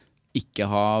ikke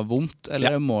ha vondt?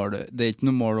 Eller er målet, det er ikke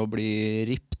noe mål å bli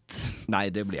ript? Nei,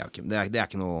 det blir jeg ikke. Det er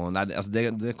ikke noe, nei,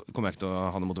 det kommer jeg ikke til å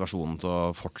ha noen motivasjon til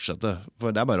å fortsette.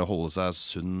 For det er bare å holde seg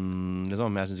sunn,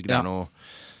 liksom. Jeg synes ikke det er noe...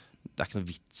 det ikke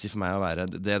noe vits I for meg å være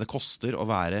det koster å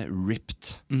være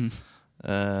ripped.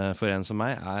 For en som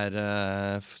meg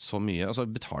så mye, altså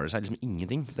betaler seg liksom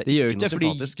ingenting. Det gjør ikke noe fordi...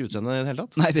 sympatisk utseende I det hele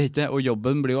tatt. Nei, det ikke, og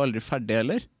jobben blir jo aldri ferdig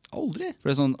heller. Aldri.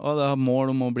 For det sånn, det har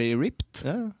mål om å bli ripped.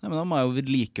 Ja. Men da må jeg jo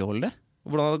vedlikeholde det.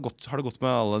 Hvordan har det gått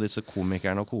med alle disse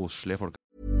komikerne og koselige folk?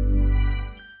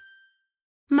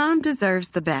 Mom deserves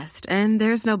the best, and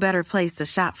there's no better place to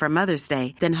shop for Mother's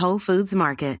Day than Whole Foods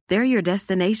Market. They're your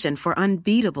destination for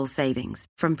unbeatable savings,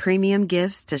 from premium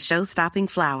gifts to show-stopping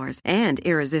flowers and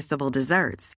irresistible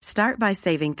desserts. Start by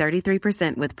saving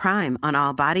 33% with Prime on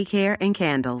all body care and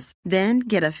candles. Then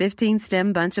get a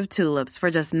 15-stem bunch of tulips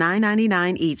for just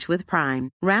 $9.99 each with Prime.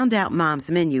 Round out Mom's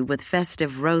menu with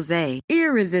festive rosé,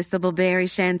 irresistible berry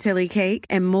chantilly cake,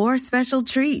 and more special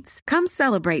treats. Come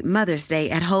celebrate Mother's Day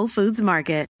at Whole Foods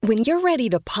Market. When you're ready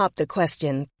to pop the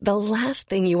question, the last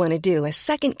thing you want to do is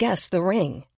second-guess the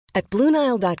ring. At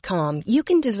BlueNile.com, you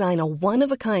can design a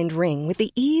one-of-a-kind ring with the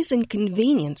ease and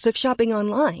convenience of shopping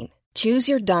online. Choose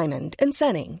your diamond and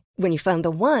setting. When you find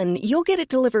the one, you'll get it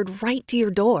delivered right to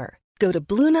your door. Go to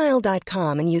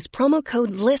BlueNile.com and use promo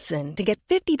code LISTEN to get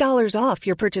 $50 off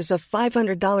your purchase of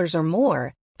 $500 or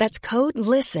more. That's code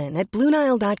LISTEN at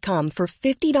BlueNile.com for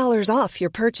 $50 off your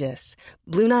purchase.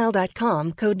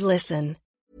 BlueNile.com, code LISTEN.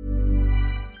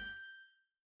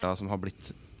 Som har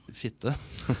blitt fitte.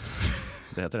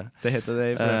 Det heter det. Det heter det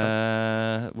I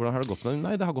hvordan har det gått med dem?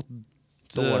 Nei, det har gått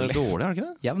dårlig, har det ikke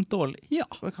det? Jevnt dårlig, ja.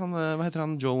 Hva heter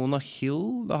han? Jonah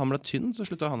Hill? Da han ble tynn, så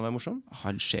sluttet han å være morsom.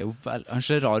 Han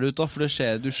ser rar ut da, for du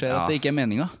ser at det ikke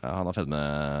meningen. Ja, han har fedd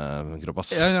med kropp,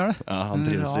 ass. Ja, han gjør det. Ja, han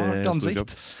trives I stor ansikt.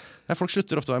 kropp. Ja, folk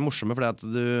slutter ofte å være morsomme fordi at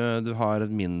du har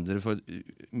et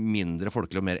mindre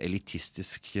folkelig og mer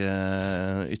elitistisk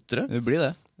ytre. Det blir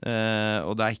det.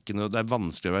 Og det er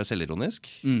vanskelig å være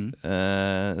selvironisk.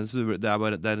 Så det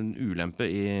er en ulempe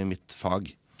I mitt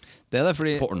fag. Det det,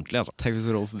 fordi på ordentlig, altså. Tenk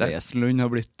hvis Rolf Wesenlund har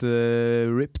blitt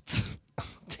ripped.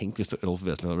 Tenk hvis Rolf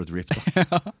Wesenlund har blitt ripped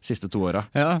da. Siste 2 åra.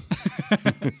 Ja.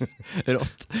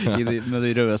 Rått. Med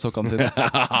de røde sokkene sine.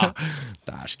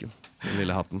 Dæsken. Den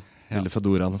lille hatten. Lille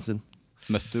fedoraen sin.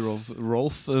 Møtte du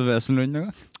Rolf Wesenlund en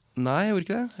gang? Nei, jeg gjorde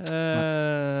ikke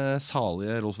det.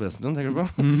 Salige Rolf Wesenlund, tenker du på?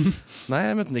 Nei,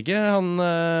 jeg møtte han ikke.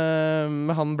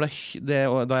 Han ble,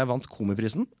 da jeg vant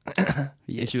Komiprisen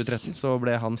I 2013, så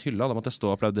ble han hyllet. Da måtte jeg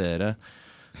stå og applaudere.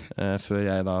 Før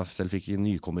jeg da selv fikk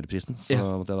nykommerprisen, så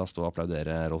måtte jeg da stå og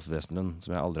applaudere Rolf Wesenlund,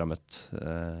 som jeg aldri har møtt.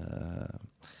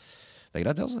 Det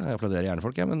greit, altså. Jeg applauderer gjerne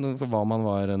folk, men hva om han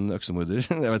var en øksemorder,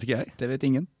 det vet ikke jeg. Det vet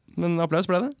ingen. Men applaus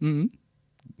ble det.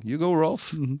 You go,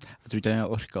 Rolf. Jeg tror ikke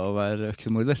jeg orket å være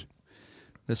øksemorder.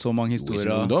 Det så mange historier. I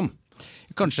sin ungdom.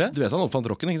 Kanskje. Du vet han oppfant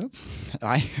rocken, ikke sant?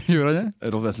 Nei, gjorde han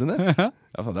det? Rolf Wesenlund, ja.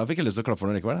 Da fikk jeg lyst til å klappe for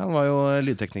noe likevel. Han var jo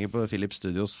lydtekniker på Philips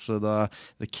Studios da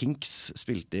The Kinks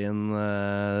spilte inn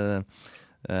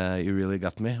You Really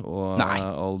Got Me og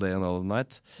All Day and All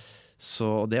Night.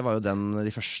 Så det var jo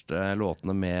de første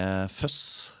låtene med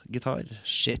fuzz-gitar.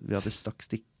 Shit. Vi hadde stakk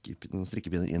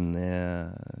strikkepinner inn I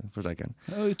forsterkeren.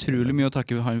 Det var utrolig mye å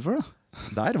takke han for da.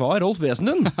 Der var Rolf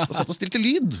Wesenlund og satt og stilte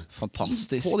lyd.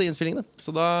 Fantastisk. På de innspillingene.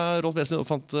 Så da Rolf Wesenlund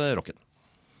oppfant rocken.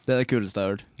 Det det kuleste jeg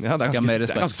har hørt. Ja, det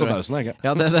ganske forbausende, ikke?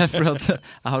 Ja, det for at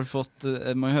jeg har fått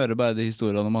man hører bare de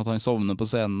historiene om at han sovner på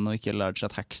scenen og ikke lærte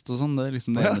seg tekst og sånn. Det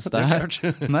liksom det eneste her.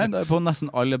 Nei, det på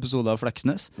nesten alle episoder av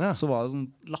Fleksnes så var det sånn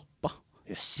lapper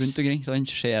rundt omkring. Så han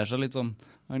ser seg litt sånn.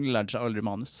 Han lærte seg aldri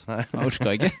manus. Han orket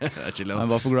ikke.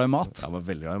 Han var for glad I mat. Han var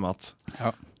veldig glad I mat.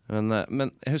 Ja. Men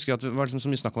jeg husker at det var liksom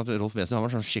så mye snakk om at Rolf Wesenlund, han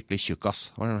var sånn skikkelig tjukk,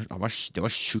 ass. Det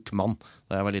var tjukk mann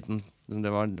da jeg var liten. Det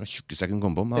var den tjukkeste jeg kunne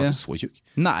komme på, men han var ikke så tjukk.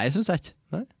 Nei, jeg synes ikke.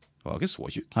 Nei, han var ikke så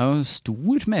tjukk. Han var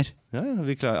stor mer. Ja,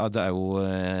 det jo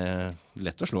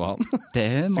lett å slå han. Det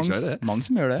mange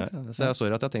som gjør det. Ja, så jeg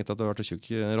sorry at jeg tenkte at det var til tjukk,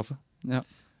 Roffe. Ja.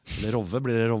 Eller Rove,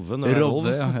 blir det Rove når Rove,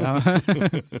 det ja.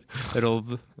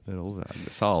 Rove,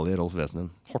 salig Rolf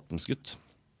Wesenlund. Hortensgutt.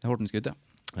 Hortensgutt, ja.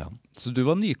 Så du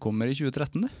var nykommer I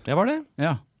 2013, du? Jeg var det.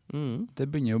 Ja. Det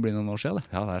begynner jo å bli noen år siden,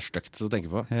 det. Ja, det støkt å tenke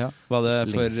på. Ja. Var det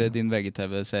for din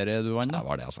VGTV-serie du vant, da? Ja,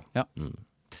 var det, altså. Ja.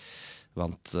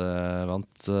 Vant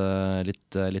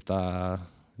litt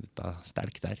av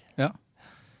stelk der. Ja.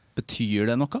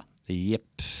 Betyr det noe?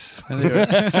 Jepp. Ja, det gjør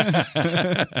det.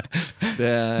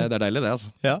 Det deilig det, altså.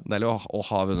 Ja. Deilig å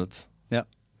ha vunnet. Ja.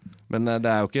 Men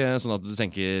det jo ikke sånn at du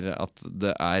tenker at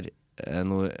det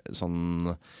noe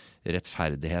sånn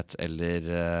rettferdighet eller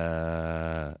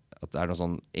at det noe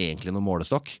sånn egentlig noe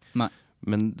målestokk. Nei.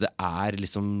 Men det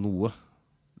liksom noe.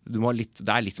 Det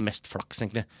litt mest flaks,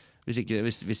 egentlig. Hvis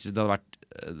det hadde vært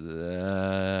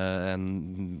en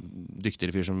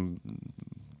dyktigere fyr som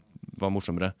var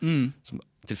morsommere, som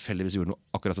tilfeldigvis gjorde noe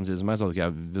akkurat samtidig som meg, så hadde ikke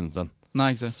jeg vunnet den. Nei,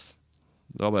 ikke sant.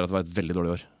 Det var bare at det var et veldig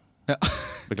dårlig år. Ja.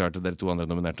 Beklager til dere 2 andre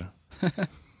nominerte.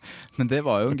 Men det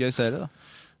var jo en gøy serie, da.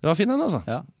 Det var fin den, altså.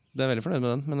 Ja. Det er veldig fornøyd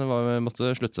med den, men den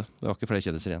måtte slutte. Det var ikke flere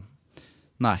kjendiser igjen.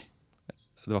 Nei.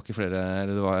 Det var ikke flere,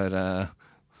 eller det var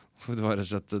rett og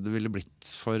slett, det ville blitt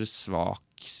for svak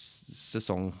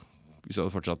sesong hvis vi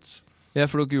hadde fortsatt. Ja,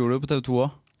 for dere gjorde det på TV2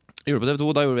 også. Gjorde på TV2,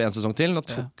 da gjorde vi en sesong til. Da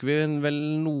tok vi vel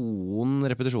noen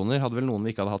repetisjoner. Hadde vel noen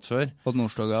vi ikke hadde hatt før. Odd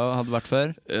Nordstoga hadde vært før.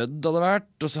 Ødd hadde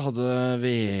vært, og så hadde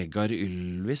Vegard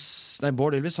Ylvis, nei,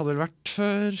 Bård Ylvis hadde vel vært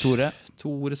før. Tore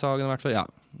Sagen hadde vært før, ja.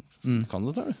 Kan du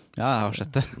det, da? Ja, jeg har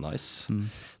sett det. Nice.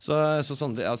 Så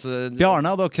sånn, altså, Bjarne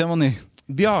hadde dere, den var ny.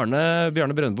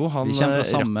 Bjarne Brøndbo, han vi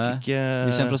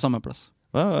kommer fra samme plass.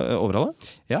 Hva, Overhalla?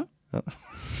 Ja.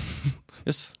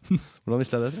 Yes. Hvordan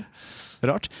visste jeg det, tror jeg?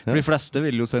 Rart, for de fleste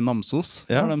vil jo si Namsos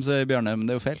når de sier Bjarne, men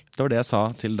det er jo feil. Det var det jeg sa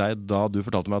til deg da du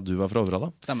fortalte meg at du var fra Overhalla.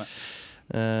 Stemmer.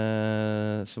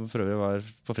 Som for øvrig var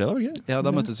på fredag, var det ikke? Ja, da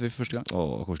møttes vi for første gang.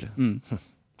 Åh, koselig.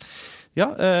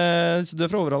 Ja, du er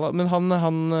fra Overhalla. Men han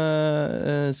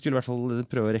skulle i hvert fall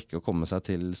prøve å rekke å komme seg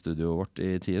til studioet vårt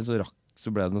i tiden. Så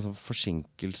ble det noen sånn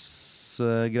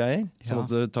forsinkelsesgreier. Så han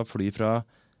måtte ta fly fra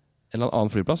en eller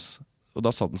annen flyplass. Og da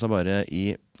satt han seg bare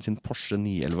i sin Porsche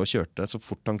 911 og kjørte så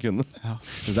fort han kunne. Ja.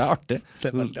 Det er artig. Det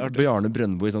er veldig artig. Bjarne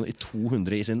Brøndbo i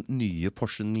 200 i sin nye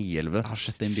Porsche 911. Jeg har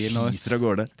sett den bilen nå. Fiser av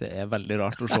gårde. Det er veldig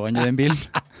rart å se han i den bilen.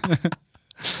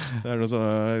 Det er noe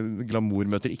sånn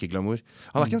glamour møter ikke glamour.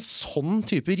 Han er ikke en sånn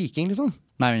type riking, liksom.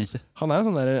 Nei, men ikke. Han er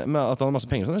jo sånn der, at han har masse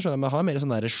penger, sånn, men han er mer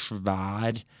sånn der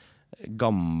svær,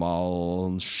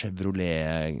 gammel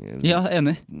Chevrolet ja,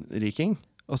 enig. Riking.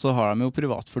 Og så har de jo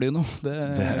privatfly nå. Det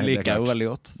liker jeg jo veldig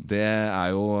godt. Det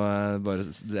er jo bare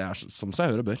det er som seg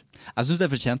hør og bør. Jeg synes det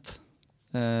er fortjent.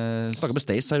 Snakket med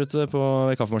Stace her ute på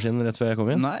kaffemaskinen rett før jeg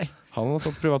kom inn. Nei. Han har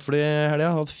tatt privatfly her, han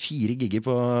har hatt 4 gigger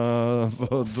på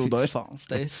 2 dager. Fy faen,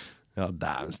 Stace. Ja,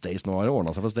 dæven Stace, nå har det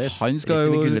ordnet seg for Stace. Han skal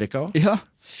jo... gullrekka også. Ja.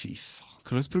 Fy faen.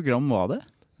 Hva slags program var det?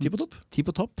 10 på topp. 10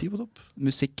 på topp? 10 på topp.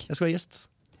 Musikk. Jeg skal være gjest.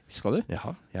 Skal du?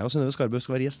 Ja, jeg og Synnøve Skarbø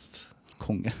skal være gjest.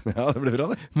 Konge. Ja, det blir bra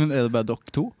det. Men er det bare dere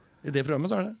 2? I det programmet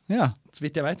så er det. Ja. Så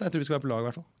vidt jeg vet, jeg tror vi skal være på lag i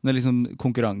hvert fall. Det er liksom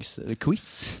konkurranse-quiz?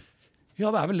 Ja,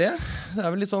 det er vel det. Det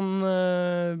er vel litt sånn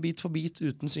bit for bit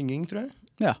uten synging, tror jeg.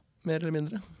 Ja. Mer eller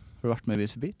mindre. Har du vært med bit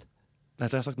for bit? Nei,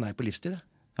 så jeg har sagt nei på livstid.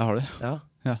 Ja, har du? Ja.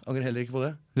 Angrer heller ikke på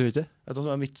det. Du vet det? Vet du hva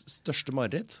som er mitt største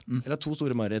mareritt? Eller 2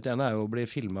 store mareritt. Det ene er jo å bli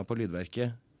filmet på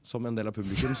Lydverket som en del av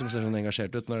publikum som ser sånn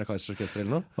engasjert ut når det er Kaizers Orkester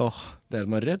eller noe. Det er et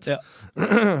mareritt. Ja.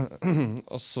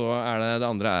 Og så er det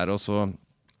andre er å så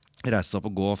reise seg opp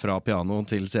og gå fra piano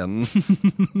til scenen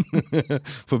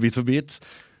på bit og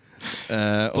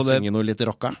synge noe litt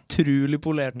rocka. Utrolig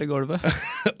polerte gulvet.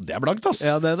 Det er blankt, ass.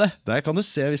 Ja, det er det. Der kan du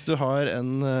se hvis du har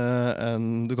en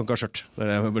du kan ikke ha skjørt. Det er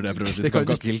det jeg prøver å si. Du kan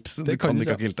ikke ha kilt. Du kan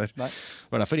ikke ha kilt der. Det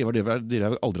var derfor Ivar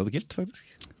Dyrhaug aldri hadde kilt,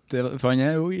 faktisk. For han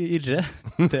er jo irre.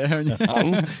 Det er han.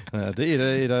 Det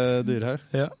er Irre Dyrhaug.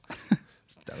 Ja.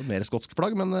 Det er jo mer skotsk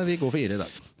plagg, men vi går for Irre i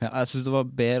dag. Ja, jeg synes det var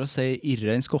bedre å si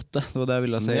irre enn skotte. Det var det jeg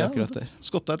ville si akkurat der.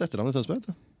 Skotte er et etternavn i Tønsberg, vet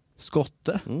du.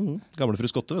 Skotte? Gamle fru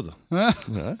Skotte, vet du. Ja.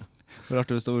 Det var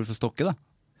artig hvis det var for Stokke, da.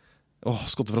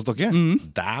 Skotte fra Stokke?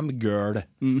 Damn girl.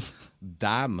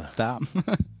 Damn. Ja,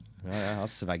 jeg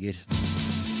har swagger.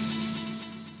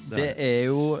 Det er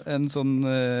jo en sånn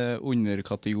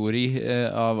underkategori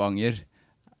av anger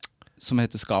som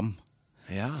heter skam.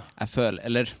 Ja. Jeg føler,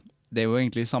 eller det er jo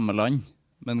egentlig i samme land,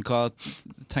 men hva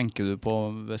tenker du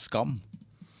på ved skam?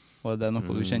 Og er det noe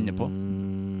du kjenner på?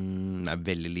 Nei,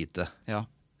 veldig lite. Ja.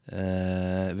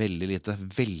 Veldig lite.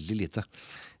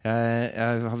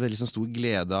 Jeg har veldig stor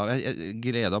glede av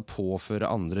å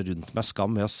påføre andre rundt meg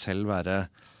skam ved å selv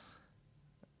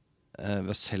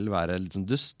være litt sånn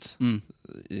dust.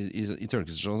 I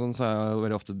Tørnquist-stasjonen så har jeg jo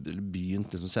veldig ofte begynt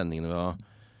liksom, sendingene ved å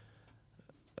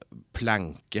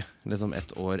planke liksom,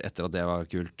 1 år etter at det var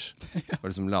kult. Og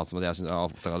liksom late som at jeg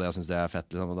synes det er fett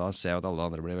liksom, og da ser jeg at alle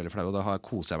andre blir veldig flau, og da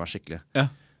koser jeg meg skikkelig. Ja.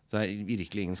 Det er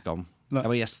virkelig ingen skam. Nei.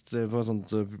 Jeg var gjest på sånt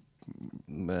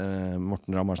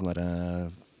Morten Ramm har sånn der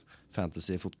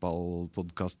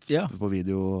fantasy-fotball-podcast på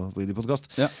videopodcast.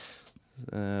 Ja.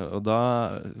 Og da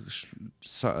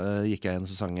gikk jeg inn og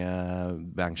så sang jeg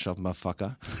Bangshot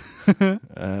Motherfucker.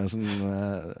 Som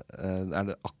er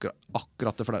det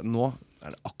akkurat det flau. Nå er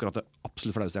det akkurat det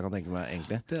absolutt flaueste jeg kan tenke meg,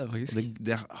 egentlig. Det er faktisk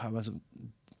det har jeg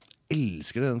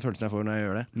elsker den følelsen jeg får når jeg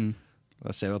gjør det.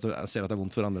 Jeg ser at det er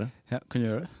vondt for andre. Ja, kan du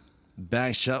gjøre det?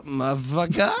 Bangshot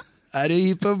Motherfucker, er du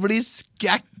hypp på å bli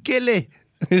skakk, eller?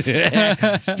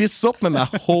 Spiss opp med meg,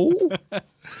 ho!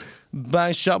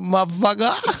 Bangshot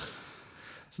Motherfucker.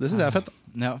 Så det synes jeg er fett da.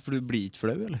 Ja, for du blir ikke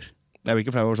flau, eller? Jeg blir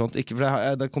ikke flau over sånt. Ikke for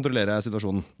da kontrollerer jeg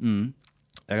situasjonen.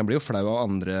 Jeg kan bli jo flau av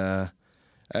andre.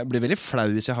 Jeg blir veldig flau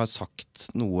hvis jeg har sagt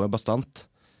noe bastant.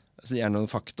 Altså gjerne noen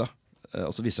fakta,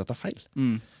 og så viser det at det er feil.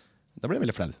 Da blir jeg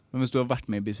veldig flau. Men hvis du har vært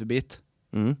med i Bit for Bit,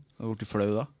 har du vært flau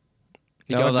da?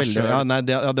 Det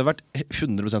hadde vært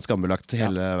 100% skambelagt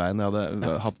hele veien. Jeg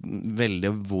hadde hatt en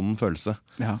veldig vond følelse.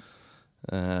 Ja.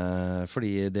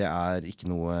 Fordi det er ikke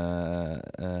noe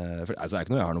det er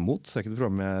ikke noe jeg har noe mot. Det er ikke et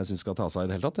program jeg synes skal ta seg i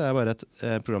det hele tatt. Det er bare et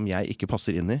program jeg ikke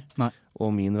passer inn i. Nei.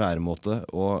 Og min væremåte.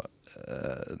 Og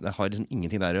det har liksom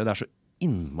ingenting der å gjøre. Det er så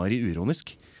innmari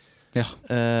uronisk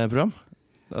program.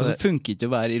 Og så funker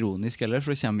ikke å være ironisk heller,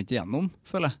 for det kommer ikke gjennom,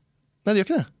 føler jeg. Nei, det gjør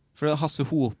ikke det. For Hasse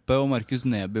Hope og Markus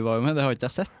Neby var jo med, det har ikke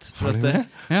jeg sett. For at det,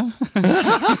 ja.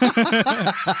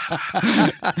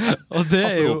 Og det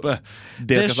er jo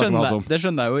det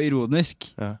skjønner jeg jo ironisk.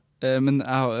 Ja. Men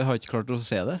jeg har ikke klart å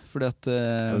se det, fordi at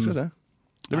det skal jeg se.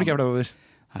 Det blir ikke jeg flau over.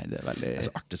 Nei, det er veldig... Det er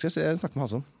så artig, skal jeg snakke med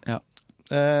Hasse om. Ja.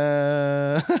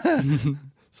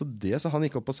 Så han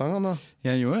gikk opp på sang, han da.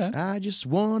 Ja, han gjorde det. I just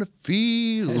wanna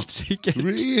feel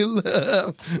real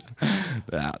love.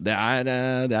 Det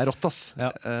er rått, ass.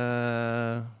 Ja.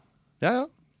 Ja.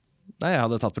 Nei, jeg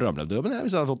hadde tatt programlederjobben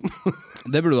hvis jeg hadde fått den.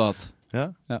 Det burde du ha hatt. Ja.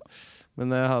 Men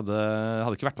jeg hadde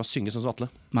ikke vært med å synge sånn som Atle.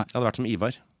 Nei. Jeg hadde vært som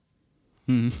Ivar.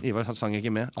 Ivar sang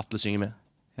ikke med, Atle synger med.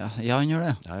 Ja, han gjør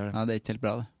det. Ja, det er ikke helt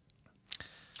bra, det.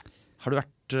 Har du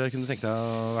kunne du tenke deg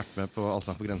å vært med på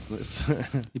Allsang på grensen?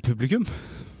 I publikum?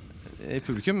 I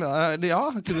publikum? Ja,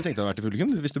 kunne du tenkt deg å vært i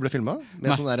publikum hvis du ble filmet?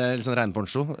 Med sånn der, litt sånn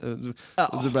regnponcho. Du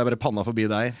ble bare panna forbi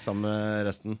deg sammen med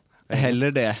resten.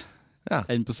 Heller det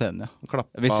enn på scenen, ja.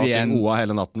 Klappa og syng Oa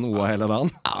hele natten, Oa hele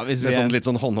dagen. Ja, med litt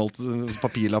sånn håndholdt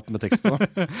papirlapp med tekst på.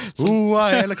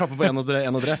 Oa hele, klappa på 1 og 3.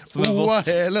 Oa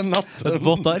hele natt. Et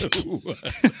vått ark.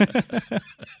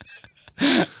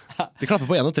 De klapper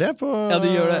på 1 og 3 på de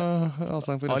gjør det.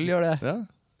 Alle gjør det.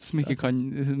 Som ikke kan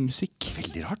musikk.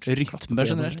 Veldig rart. Rytme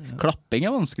generelt. Klapping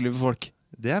er vanskelig for folk.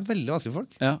 Det er veldig vanskelig for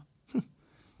folk. Ja.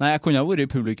 Nei, jeg kunne ha vært i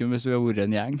publikum hvis vi hadde vært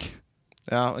en gjeng.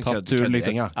 Ja, tatt turen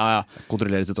liksom. Ja.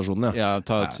 Kontrollere situasjonen, ja.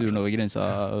 Ta turen over grensa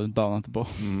dagen etterpå.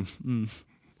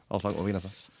 Allsang over grensa.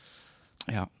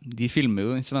 Ja, de filmer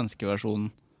jo den svenske versjonen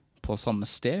på samme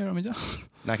sted, gjør de ikke?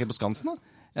 Nei, ikke på Skansen da?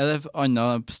 Er det et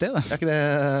annet sted, det? Er ikke det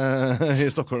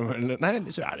i Stockholm? Nei,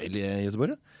 så er det i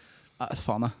Göteborg, Nei,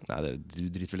 faen jeg. Nei, du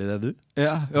driter vel i det, du?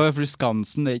 Ja, for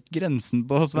Skansen er ikke grensen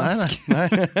på svensk. Nei.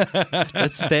 Det er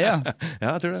et sted, ja.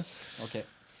 Ja, jeg tror det. Ok.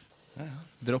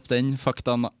 Dropp den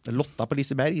faktaen da. Lotta på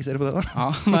Liseberg, ser du på det da? Ja,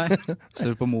 nei.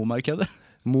 Ser du på Momarkedet?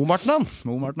 Momartnan?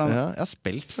 Momartnan. Ja, jeg har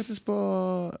spilt faktisk på...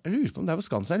 Jeg lurer på om det er på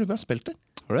Skansen. Jeg lurer på om jeg har spilt der.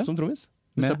 Har du det? Som trommis.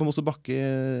 Hvis jeg er på Mossebakke i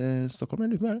Stockholm,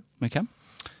 jeg lurer på det. Med hvem?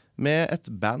 Med et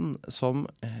band som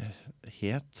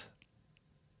het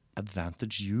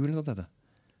Advantage U, eller noe sånt.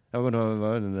 Det var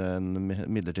en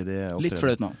midlertidig opptreden. Litt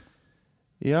flaut nå.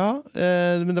 Ja,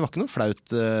 men det var ikke noe flaut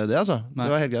det, altså. Nei.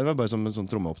 Det var helt greit, det var bare som en sånn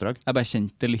trommeoppdrag. Jeg bare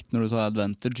kjente litt når du sa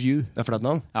Advantage U. Det er flaut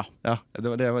navn? Ja.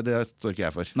 Det står ikke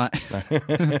jeg for. Nei.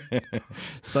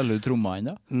 Spiller du tromma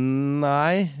inn da?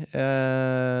 Nei,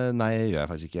 gjør jeg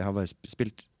faktisk ikke. Jeg har bare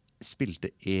spilte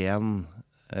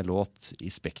 1 låt i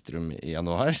Spektrum i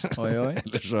januar. Oi.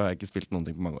 Ellers så har jeg ikke spilt noen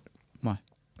ting på mange år. Nei.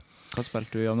 Hva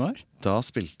spilte du i januar? Da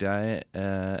spilte jeg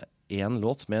 1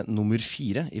 låt med nummer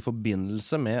 4 i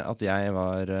forbindelse med at jeg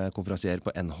var konferansier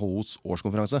på NHOs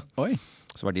årskonferanse. Oi.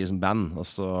 Så var de liksom band, og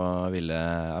så ville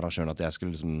arrangøren at jeg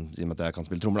skulle liksom, si at jeg kan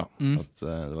spille trommer da. At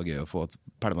det var gøy å få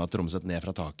pælma et trommesett ned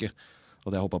fra taket. Og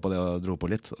jeg hoppet på det og dro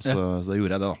på litt, og så da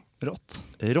gjorde jeg det da.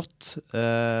 Rått.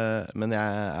 Men jeg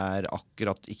er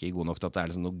akkurat ikke god nok til at det er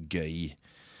liksom noe gøy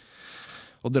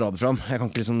å dra det fram. Jeg kan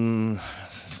ikke liksom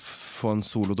få en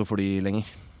solo til å fly lenger.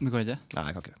 Du kan ikke? Nei,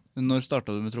 jeg kan ikke det. Når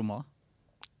startet du med tromma da?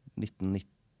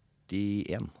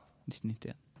 1991.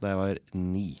 1991. Da jeg var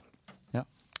 9. Ja.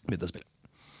 Begynte å spille.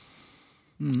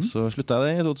 Så slutta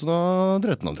jeg det i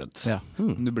 2013 omtrent. Ja.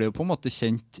 Du ble jo på en måte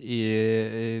kjent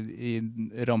i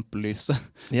rampelyset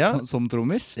som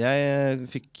trommis. Jeg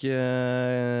fikk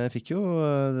jo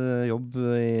jobb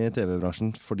i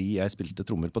TV-bransjen fordi jeg spilte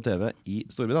trommer på TV i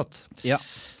Storbynatt. Ja.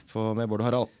 Med Bård og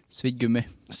Harald. Svidd gummi.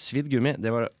 Svidd gummi, det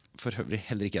var for øvrig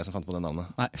heller ikke jeg som fant på det navnet.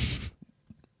 Nei.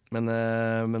 Men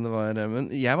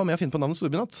jeg var med å finne på navnet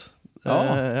Storbynatt.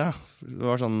 Ja. Det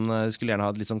var sånn, jeg skulle gjerne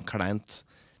ha et litt sånn kleint,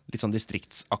 litt sånn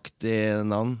distriktsaktig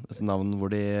navn. Et navn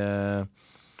hvor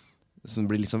som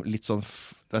blir litt sånn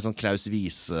det er sånn Klaus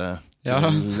Wiese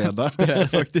leda. Det er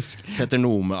faktisk Petter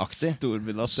Nome-aktig.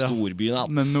 Storbynatt,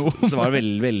 Storbynatt. Men no. Så det var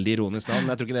veldig, veldig ironisk navn.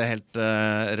 Men jeg tror ikke det helt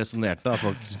resonerte, at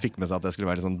folk fikk med seg at det skulle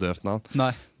være litt sånn døvt navn.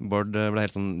 Nei. Bård ble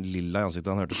helt sånn lilla i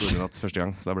ansiktet. Han hørte Storbynatt første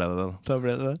gang. Da ble det det. Da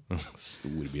ble det.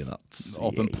 Storbynatt.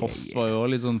 Åpen post var jo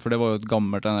litt sånn, for det var jo et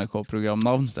gammelt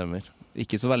NRK-programnavn. Stemmer.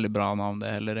 Ikke så veldig bra navn det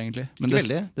heller, egentlig. Men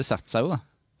Ikke det setter seg jo, da.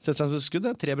 Sett seg på skudd,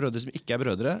 3 brødre som ikke er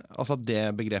brødre. Altså at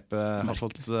det begrepet har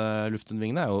fått luft under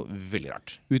vingene, er jo veldig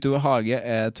rart. Utover hage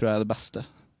tror jeg er det beste.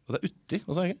 Og det er uti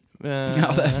også, er det ikke? Ja,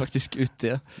 det er faktisk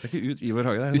uti. Det er ikke ut i vår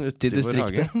hage, det er uti vår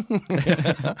hage.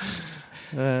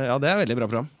 Ja, det er veldig bra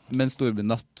program. Men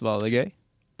Storbynatt, var det gøy?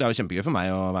 Det er jo kjempegøy for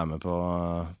meg å være med på,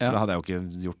 for da hadde jeg jo ikke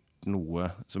gjort noe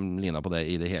som lignet på det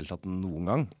i det hele tatt noen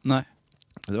gang. Nei.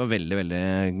 Det var veldig, veldig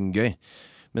gøy.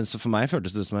 Men så for meg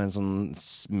føltes det som en sånn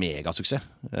megasuksess.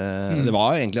 Det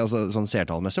var egentlig, altså, sånn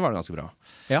seertallmessig var det ganske bra.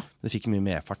 Ja. Det fikk mye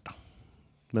medfart da.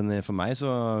 Men for meg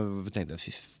så tenkte jeg,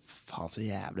 fy faen så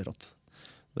jævlig rått.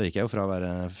 Da gikk jeg jo fra å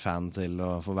være fan til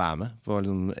å få være med på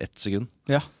liksom 1 sekund.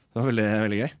 Ja. Det var veldig,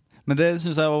 veldig gøy. Men det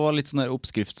synes jeg var litt sånn der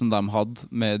oppskrift som de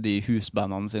hadde med de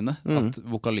husbandene sine. At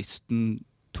vokalisten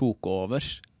tok over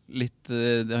litt,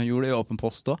 det han gjorde i Åpen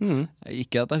Post også.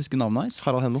 Ikke at jeg husker navnet hans.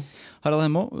 Harald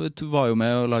Hemmo var jo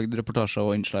med og lagde reportasjer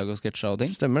og innslag og sketsjer og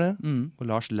ting. Stemmer det. Og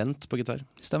Lars Lent på gitar.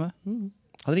 Stemmer.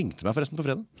 Han ringte meg forresten på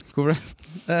fredag. Hvorfor det?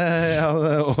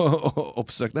 Og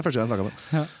oppsøkte det første gang jeg snakket med.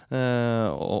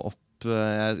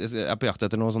 Jeg er på jakt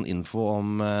etter noe sånn info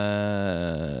om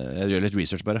jeg gjør litt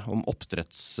research bare om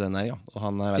oppdrettsnæringen. Og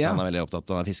han, jeg vet, han er veldig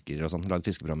opptatt av fisker og sånn.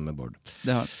 Laget fiskeprogram med Bård.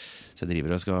 Det har. Så jeg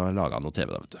driver og skal lage noe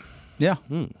TV da, vet du. Ja.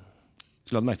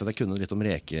 Så la du merke til at jeg kunne litt om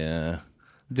reke.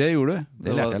 Det gjorde du.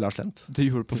 Det lærte jeg Lars Lent. Du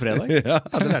gjorde det på fredag? Ja,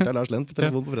 det lærte jeg Lars Lent på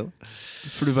telefon på fredag.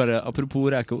 For du bare, apropos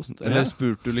rekeost, eller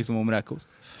spurte du liksom om rekeost?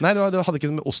 Nei, det hadde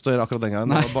ikke med ost å gjøre akkurat den gangen.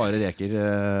 Det var bare reker.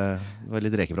 Det var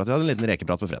litt rekeprat. Jeg hadde en liten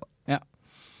rekeprat på fredag. Ja,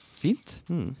 fint.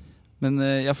 Men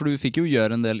ja, for du fikk jo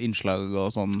gjøre en del innslag og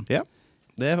sånn. Ja,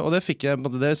 og det fikk jeg,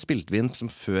 det spilte vi inn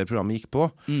som før programmet gikk på.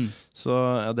 Så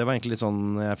ja, det var egentlig litt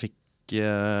sånn, jeg fikk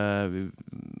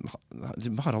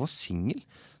Harald var single.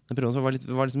 Det var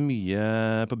litt mye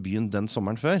på byen den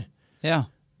sommeren før. Ja.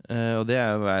 Og det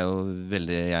er jo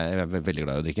veldig, jeg er veldig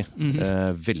glad i å drikke.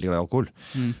 Veldig glad i alkohol.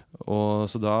 Og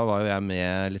så da var jo jeg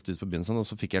med litt ut på byen sånn, og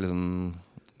så fikk jeg liksom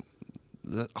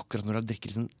akkurat når du drikker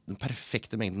liksom den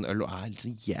perfekte mengden øl og er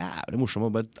liksom jævlig morsom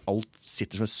og bare alt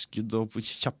sitter som et skudd og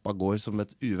kjappa går som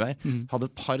et uvær. Hadde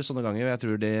et par sånne ganger og jeg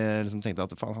tror de liksom tenkte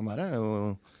at faen, han der er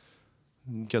jo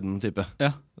kødden type.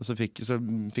 Ja. Og så fikk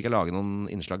jeg lage noen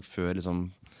innslag før liksom,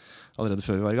 allerede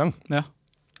før vi var i gang. Ja.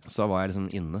 Så da var jeg liksom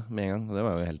inne med en gang, og det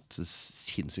var jo helt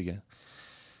sinnssykt gøy.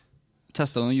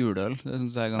 Testet noen juleøl, det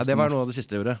synes jeg er ganske det var noe av det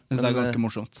siste jeg gjorde. Det synes jeg er ganske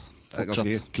morsomt. Det er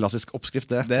ganske klassisk oppskrift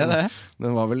det. Det er det.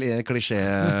 Den var vel i klisjé,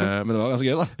 men det var ganske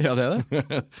gøy da. Ja, det er det. Det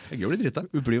er gøy å bli drita.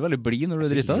 Du blir veldig blid når du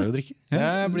er drita.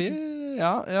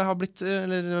 Jeg har blitt,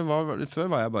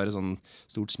 før var jeg bare sånn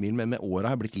stort smil, men med året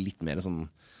har jeg blitt litt mer sånn,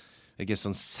 ikke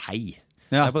sånn sei.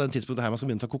 Ja. Det er på den tidspunktet her man skal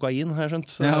begynne å ta kokain, har jeg skjønt.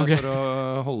 Ja, okay. For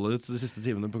å holde ut de siste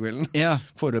timene på kvelden. Ja.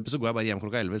 Foreløpig så går jeg bare hjem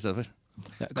klokka 11 i stedet for.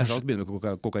 Ja, kanskje alt begynner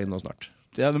med kokain nå snart.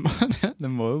 Ja, det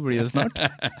må jo bli det snart.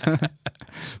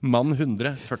 Mann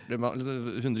 100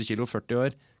 kilo, 40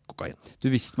 år, kokain.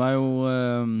 Du visste meg jo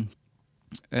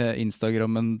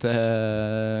Instagrammen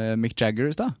til Mick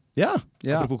Jagger da. Ja,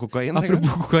 apropos kokain.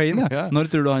 Apropos kokain, ja.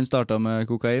 Når tror du han startet med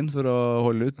kokain for å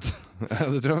holde ut?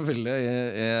 Det tror jeg veldig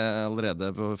er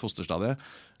allerede på fosterstadiet.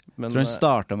 Men, tror han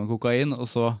startet med kokain, og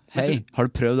så, hei, har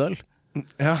du prøvd øl?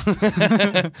 Ja.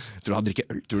 Tror du han drikker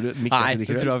øl? Tror du Mick Jagger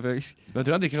drikker øl? Nei, det tror jeg faktisk. Men jeg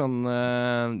tror han drikker sånn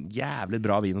jævlig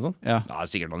bra vin og sånn. Ja,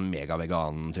 sikkert noen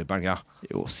mega-vegan-typer, ja.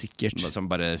 Jo, sikkert. Som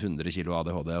bare 100 kilo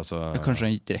ADHD og så... Kanskje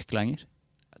han ikke drikker lenger?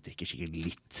 Drikker sikkert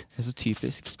litt. Det er så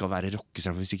typisk. Skal være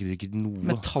rockestjerne hvis ikke drikker noe.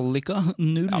 Metallica,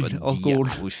 null alkohol.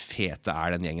 Hvor fete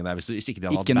er den gjengen der? Hvis ikke de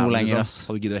hadde hatt band, lenger,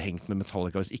 hadde du giddet hengt med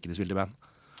Metallica hvis ikke de spilte band?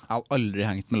 Jeg har aldri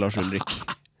hengt med Lars Ulrik.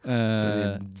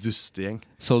 Dustegjeng.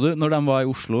 Så du, når de var i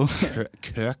Oslo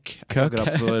Køk.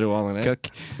 Køk.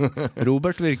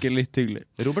 Robert virker litt hyggelig.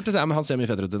 Robert, men han ser mye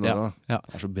fedre ut i Norge. Han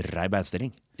er så brei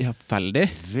beinstilling. Ja,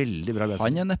 veldig bra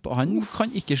beinstilling. Han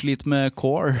kan ikke slite med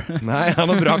core. Nei, han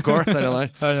har bra core, det er det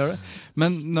der. Han gjør det.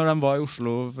 Men når de var i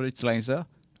Oslo for ikke så lenge siden,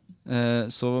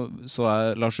 så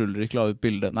jeg Lars Ulrik la ut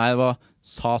bilde. Nei, det var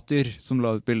Satyr som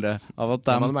la ut bilde av at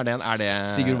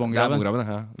Sigurd Vongraven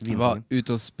var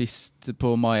ute og spiste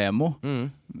på Maemo.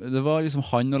 Det var liksom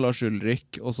han og Lars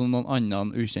Ulrik og så noen andre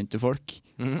ukjente folk.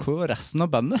 Hvor var resten av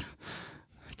bandet?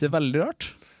 Det er veldig rart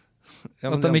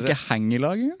at de ikke henger i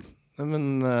lag engang. men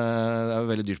det er jo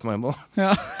veldig dyrt på Maimo.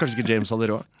 Ja. Kanskje ikke James hadde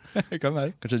råd. Kan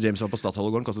være. Kanskje James var på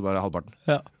Stadholdegården, kostet bare halvparten.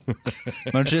 Ja.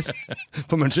 Munchies.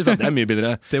 På Munchies, det er mye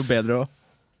billigere. Det er jo bedre også.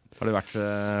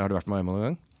 Har du vært med Maimo noen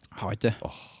gang? Har ikke.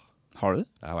 Har du det?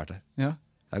 Jeg har vært det. Ja.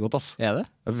 Det er godt, ass. Er det?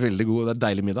 Det er veldig god, det er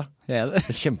deilig middag. Er det?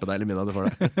 Kjempedeilig middag du får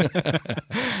det.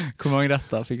 Hvor mange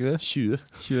retter fikk du? 20.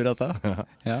 20 retter?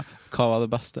 Ja. Hva var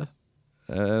det beste?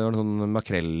 Det var noe sånn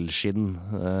makrellskinn.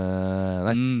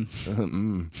 Nei.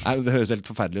 Nei, det høres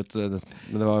helt forferdelig ut,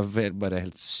 men det var bare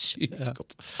helt sykt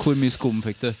godt. Hvor mye skum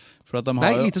fikk du? For at de har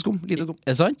Nei, lite skum. Er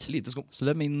det sant? Lite skum. Så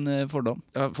det er min fordom.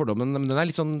 Ja, fordommen, men den er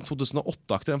litt sånn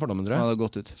 2008-aktig, den fordommen, tror jeg. Ja, det har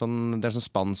gått ut. Sånn, det er sånn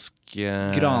spansk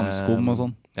Granskum og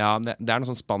sånn. Ja, det er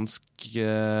noe sånn spansk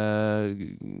greie,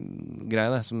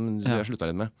 det, som jeg har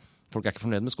sluttet litt med. Folk er ikke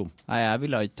fornøyd med skum. Nei, jeg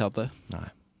ville ikke hatt det. Nei,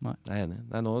 jeg er enig.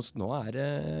 Nei, nå er det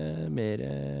mer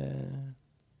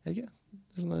jeg vet ikke.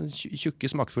 Sånne tjukke,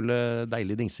 smakfulle,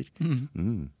 deilige dingser.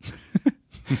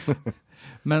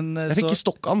 Men, jeg fikk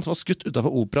Stokkan som var skutt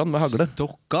utenfor operaen med hagle.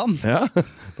 Stokkan? Ja,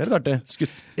 det er litt artig.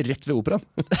 Skutt rett ved operaen.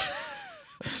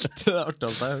 Det er artig at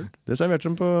jeg har hørt. Det serverte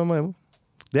de på Maimo.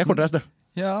 Det er kortreist, det.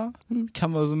 Ja,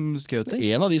 hvem var det som skjøt deg?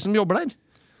 En av de som jobber der.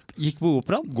 Gikk på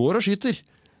operaen? Går og skyter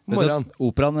om morgenen.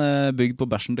 Operaen er bygd på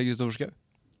bæsjen til Kristoffer Schau.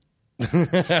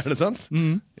 Er det sant?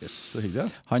 Yes, så hyggelig, ja.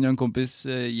 Han og en kompis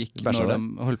gikk når de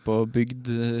holdt på å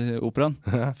bygde operaen.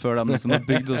 Før de liksom hadde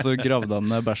bygd, og så gravde de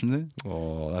ned bæsjen sin.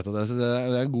 Det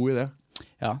er en god idé.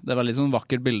 Ja, det er veldig sånn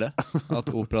vakkert bilde at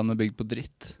operaen er bygd på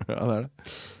dritt. Ja, det er det.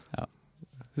 Ja.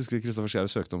 Husker du Kristoffer Schau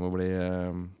søkte om å bli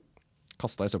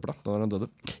kastet i søpla da han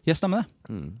døde? Ja, stemmer det.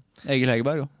 Egil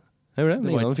Hegerberg også. Jeg gjorde det,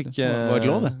 men ingen av dem fikk var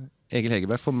ikke lov, det. Egil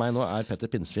Hegerberg for meg nå er Petter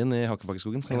Pinnsvin i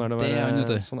Hakkebakkeskogen. Sånn er det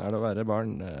å være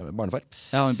barnefar.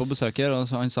 Jeg har han på besøk her, og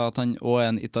han sa at han også er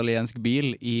en italiensk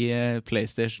bil i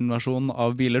PlayStation-versjonen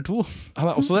av Biler 2. Han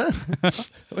er også det?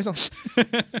 Oi, sånn.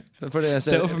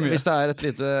 Hvis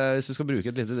du skal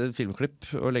bruke et lite filmklipp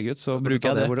og legge ut, så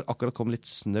bruker jeg det hvor det akkurat kom litt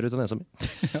snørr ut av nesa mi.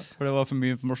 Ja, for det var for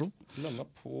mye informasjon.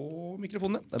 Landet på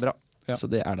mikrofonen, det er bra. Ja. Så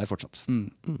det er der fortsatt.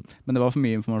 Men det var for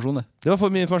mye informasjon, det. Det var for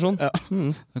mye informasjon. Ja,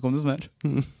 da kom det snør.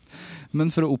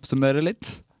 Men for å oppsummere litt,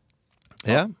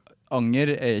 anger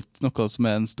er ikke noe som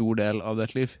er en stor del av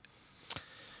ditt liv.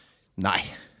 Nei,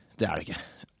 det er det ikke.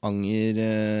 Anger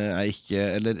er ikke,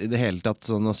 eller i det hele tatt,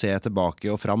 sånn å se tilbake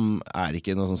og fram er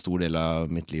ikke noen sånn stor del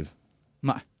av mitt liv.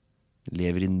 Nei.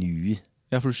 Lever i nuet.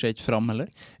 Ja, for du ser ikke fram heller?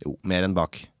 Jo, mer enn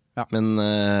bak. Ja. Men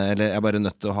eller jeg er bare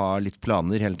nødt til å ha litt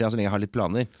planer hele tiden. Så lenge jeg har litt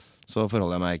planer, så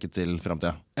forholder jeg meg ikke til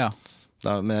fremtiden. Ja.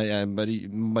 Men jeg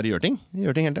bare gjør ting.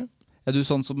 Gjør ting hele tiden. Er du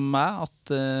sånn som meg at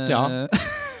ja, det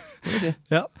vil jeg si.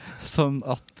 Ja, sånn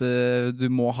at du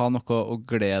må ha noe å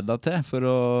glede deg til for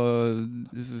å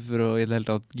i det hele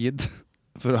tatt gidde?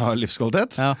 For å ha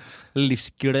livskvalitet? Ja,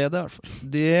 livsglede i hvert fall.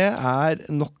 Det er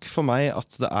nok for meg at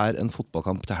det er en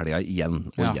fotballkamp til helga igjen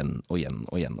og igjen og igjen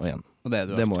og igjen og igjen. Og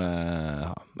det må jeg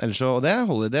ha. Ellers så,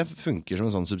 og det funker som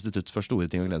en sånn substitutt for store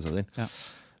ting å glede seg til. Ja.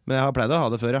 Men jeg har pleid å ha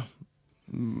det før, ja.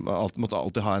 Måtte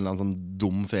alltid ha en eller annen sånn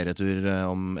dum ferietur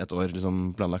om et år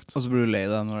liksom planlagt. Og så blir du lei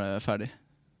deg når det er ferdig.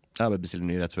 Jeg bare bestiller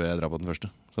ny rett før jeg drar på den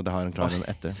første. Så jeg har en klar en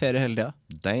etter. Ferie hele tida.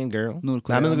 Dang girl.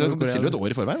 Nordkorea. Nei, men du bestiller jo et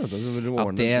år i forveien. Ja,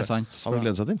 det er sant. Han vil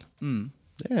glede seg til.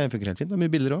 Det funker helt fint. Det er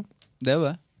mye billigere også. Det er jo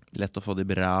det. Lett å få de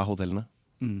bra hotellene.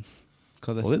 Hva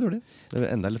og de dårlige. Det er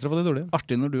enda lettere å få de dårlige.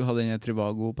 Artig når du hadde denne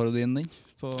Trivago-parodien din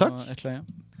på Takk. Et eller annet.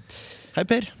 Hei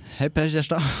Per. Hei Per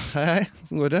Kjerstad. Hei,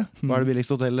 hvordan går det? Hva er det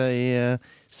billigste hotellet i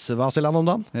Svasiland om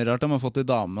dagen? Det er rart de har fått en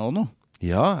dame også nå.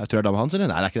 Ja, jeg tror det er dama hans, eller?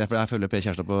 Nei, det er ikke det, for jeg følger Per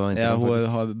Kjerstad på Instagram. Ja, hun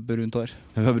faktisk. har brunt hår.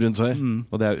 Hun har brunt hår,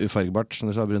 og det er ufargbart.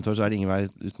 Når du har brunt hår, så er det ingen vei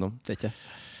utenom. Det er ikke.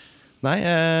 Nei,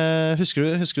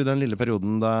 husker du den lille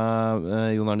perioden da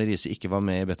Jon Arne Riise ikke var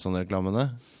med i Betsson-reklamene?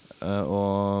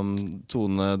 Og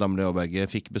Tone Damli Aaberge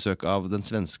fikk besøk av den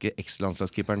svenske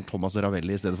eks-landslagskeeperen Thomas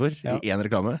Ravelli i stedet for, i en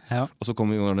reklame. Ja. Og så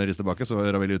kom Jon Arne Riise tilbake, så var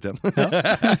Ravelli ut igjen. Ja.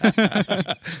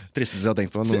 Tristeste jeg har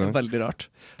tenkt på noen gang. Veldig rart.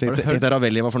 Tenk deg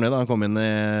Ravelli var fornøyd da han kom inn i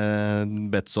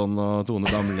Betsson og Tone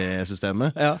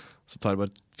Damli-systemet. Ja. Så tar det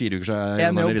bare 4 uker, så er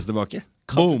Jon Arne Riise tilbake.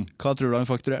 Boom! Hva tror du han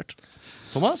fakturert?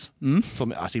 Thomas?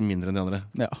 Tommy er sikkert mindre enn de andre.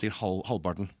 Ja. Sikkert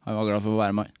halvparten. Han var glad for å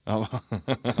være med. Han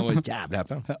var jævlig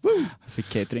happy. Ja. Fikk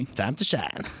catering. Time to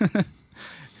shine.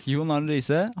 Jon Arne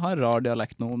Riise har rar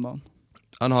dialekt nå om dagen.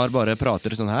 Han har bare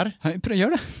prater sånn her.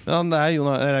 Gjør det. Ja, det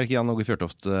er ikke Jan Åge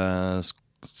Fjørtoft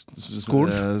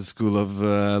School of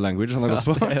Language han har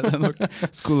gått på. Det er nok.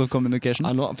 School of Communication.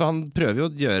 For han prøver jo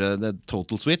å gjøre det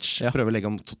total switch. Prøver å legge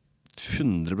om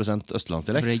 100%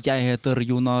 østlandsdialekt. Jeg heter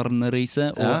Jon Arne Riise,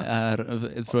 og er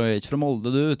ikke fra Molde,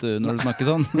 du, vet du, når du snakker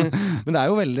sånn. Men det er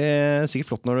jo veldig, sikkert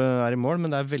flott når du er i mål, men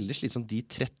det er veldig slitsomt de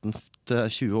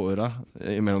 13-20 åra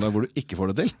imellom deg hvor du ikke får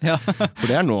det til. Ja. For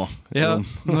det er nå. Ja.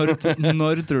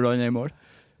 Når tror du han er i mål?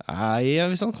 Nei,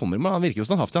 hvis han kommer i mål, han virker jo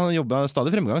standhaftig. Han jobber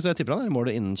stadig fremgang, så jeg tipper han er i mål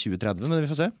innen 2030, men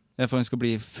vi får se. For han skal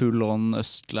bli full on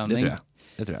østlending.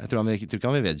 Det tror jeg. Jeg tror ikke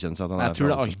han vil vedkjenne seg at han jeg tror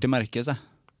det alltid merkes, jeg.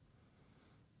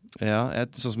 Ja,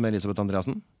 sånn som Elisabeth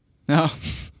Andreassen. Ja.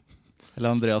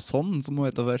 Eller Andreasson, som hun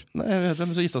heter før. Nei, jeg vet det,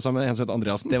 men så gifta seg med en som heter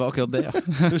Andreassen. Det var akkurat det, ja.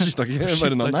 Du skifta ikke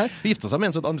bare navn her. Hun gifta seg med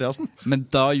en som heter Andreassen. Men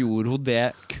da gjorde hun det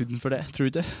kun for det, tror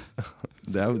du ikke?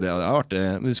 Det er artig.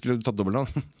 Men du skulle tatt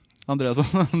dobbeltnavn.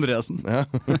 Andreassen. Ja.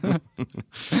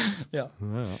 Ja.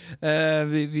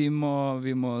 Vi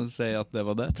må si at det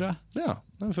var det, tror jeg. Ja,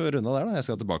 vi får runde der da. Jeg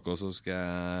skal tilbake, og så skal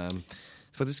jeg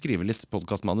faktisk skrive litt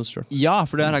podcastmanus selv. Ja,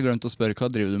 for det har jeg glemt å spørre. Hva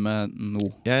driver du med nå?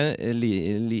 Jeg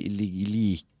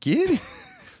liker...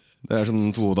 Det er sånn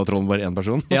to-hodet troll, bare en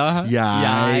person. Ja,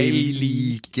 jeg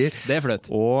liker det er fløt.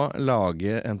 å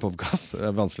lage en podcast. Det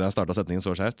er vanskelig å starte setningen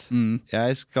så skjevt.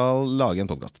 Jeg skal lage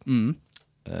en podcast.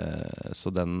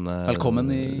 Så den...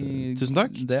 Velkommen i... Tusen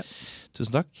takk.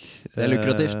 Tusen takk. Det er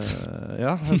lukrativt.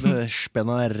 Ja, det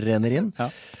spennet renner inn.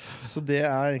 Ja. Så det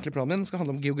er egentlig planen min. Den skal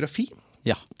handle om geografi.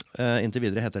 Ja. Inntil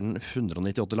videre heter den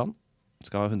 198 land.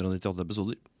 Skal ha 198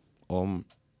 episoder om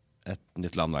et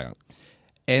nytt land hver gang.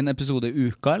 En episode i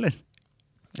uka, eller?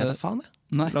 Ja, det er faen det.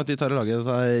 Nei. Hvor lang tid tar det å lage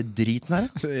dette driten her?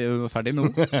 Det er jo ferdig nå.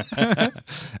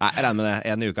 Nei, jeg regner med det.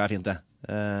 En i uka er fint det.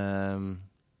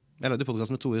 Jeg lagde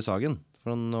podcast med Tore Sagen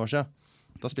for noen år siden.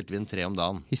 Da spilte vi en 3 om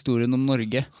dagen. Historien om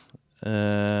Norge.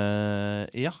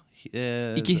 Ja.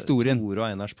 Ikke historien. Tore og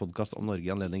Einars podcast om Norge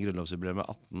i anledning grunnlovsjubileet med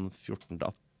 1814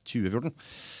 til 2014.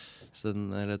 Så den,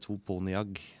 eller 2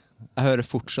 ponyjagg. Jeg hører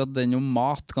fortsatt den om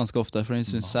mat ganske ofte, for den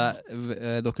synes jeg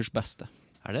er deres beste.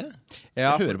 Er det?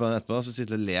 Ja. Jeg hører på den etterpå, så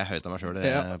sitter jeg og ler høyt av meg selv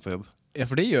på jobb. Ja,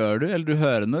 for det gjør du, eller du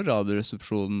hører når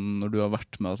Radioresepsjonen når du har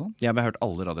vært med og sånn? Jeg har hørt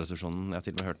alle Radioresepsjonen. Jeg har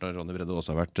til og med hørt når Ronny Bredde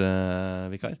også har vært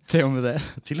vikar. Til og med det.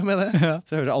 Til og med det, ja. Så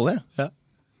jeg hører alle. Ja.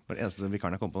 Det var det eneste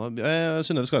vikaren jeg kom på nå.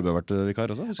 Synnøve Skarbø har vært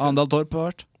vikar også. Andal Torp har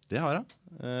vært. Det har han.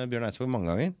 Bjørn Eidsvåg mange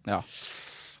ganger. Ja.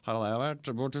 Harald Eia har vært,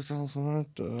 Bård Fransen har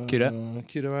vært, Kyrre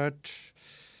har vært.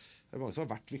 Det er mange som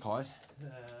har vært vikar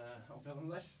opp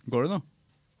gjennom der. Går det nå?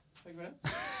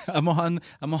 Jeg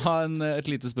må ha et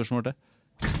lite spørsmål til.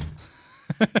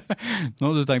 Nå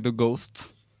har du tenkt å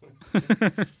ghost.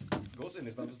 Ghost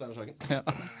innespenn til Steinar Sagen. Ja.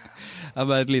 Jeg har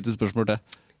bare et lite spørsmål til.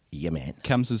 Yeah, man.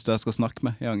 Hvem synes du jeg skal snakke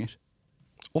med i Anger?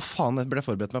 Faen, det ble jeg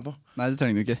forberedt meg på. Nei, det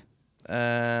trenger du ikke.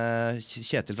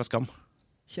 Kjetil fra Skam.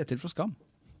 Kjetil fra Skam?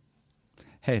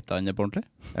 Heter han det på ordentlig?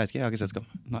 Jeg vet ikke, jeg har ikke sett Skam.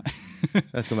 Nei. Jeg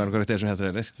vet ikke om det er noen karakter som heter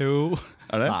det heller. Jo.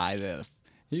 Er det? Nei, det er...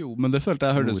 Jo, men det følte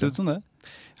jeg hørtes ut som det.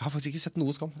 Jeg har faktisk ikke sett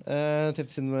noe Skam.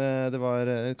 Tenkte siden det var...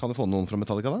 Kan du få noen fra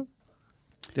Metallica da?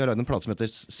 De har laget en plate som heter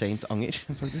Saint Anger,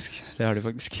 faktisk. Det har de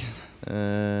faktisk.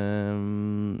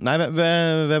 Nei,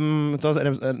 hvem...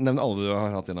 Nevn alle du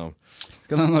har hatt innom.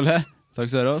 Skal du nevne alle? Takk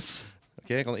Sørås.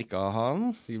 Ok, kan du ikke ha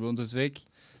han? Sigurd Bonde Tusvik.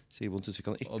 Sigurd Bonde Tusvik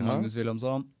kan du ikke ha. Odd Magnus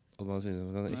Wilhelmsson. Odd Magnus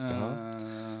Wilhelmsson kan du ikke ha.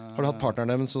 Har du hatt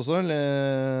partnernevns også?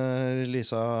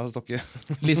 Lisa Stokke.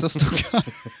 Lisa Stokke.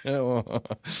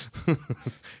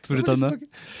 Tore Tønne.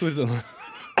 Tore Tønne.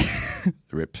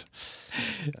 RIP.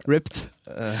 Ripped.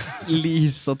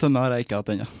 Lisa Tønne har jeg ikke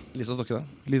hatt ennå. Lisa Stokke da?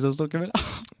 Lisa Stokke vel?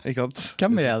 Ikke hatt.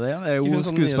 Hvem er det? Er hun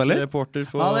skuespiller? Nyhetsreporter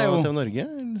på TV Norge.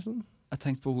 Jeg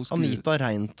tenkte på hun Anita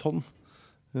Reinton.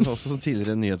 Hun var også sånn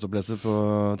tidligere nyhetsoppleser på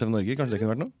TV Norge. Kanskje det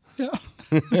kunne vært noe? Ja.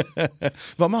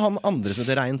 Hva med han andre som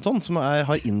heter Reinton, som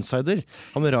har insider?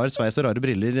 Han med rar sveis og rare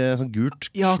briller, sånn gult,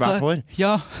 svært hår.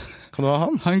 Ja. Kan du ha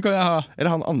han? Han kan jeg ha.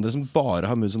 Eller han andre som bare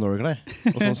har Moods of Norway-klær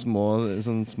og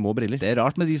sånne små briller. Det er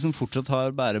rart med de som fortsatt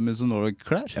har bare Moods of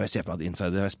Norway-klær. Jeg vil se på meg at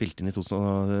Insider er spilt inn i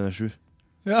 2007.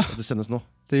 Ja. At det sendes nå.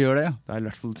 Det gjør det, ja. Det er i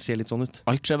hvert fall ser litt sånn ut.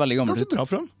 Alt ser veldig gammelt ut. Det er så bra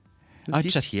program.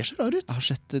 De ser så rar ut. Jeg har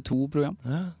sett 2 program.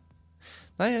 Ja.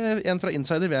 Nei, en fra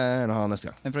Insider vil jeg gjerne ha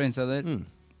neste gang. En fra Insider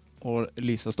og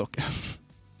Lisa Stokke.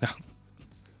 Ja.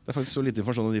 Det er faktisk så lite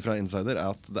informasjon om de fra Insider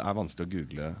at det er vanskelig å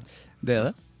google. Det er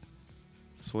det?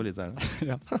 Så lite er det.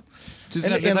 Ja.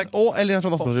 Eller en fra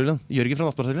Nattpatruljen. Jørgen fra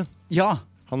Nattpatruljen. Ja.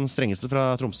 Han strengeste fra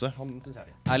Tromsø.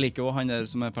 Jeg liker også han der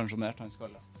som er pensjonert. Han skal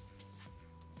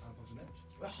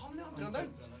Han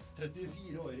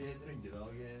 34 år i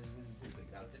Trøndelag.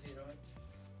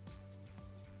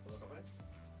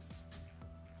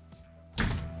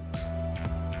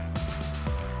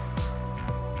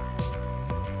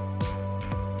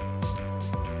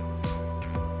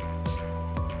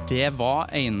 Det var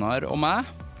Einar og meg.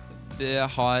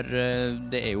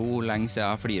 det er jo lenge siden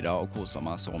jeg fliret og koset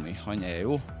meg så mye. Han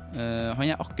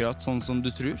er akkurat sånn som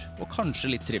du tror, og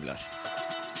kanskje litt triveligere.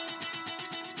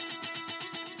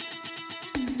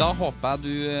 Da håper jeg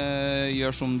du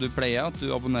gjør som du pleier, at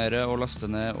du abonnerer og laster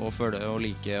ned og følger og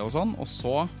liker og sånn. Og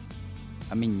så,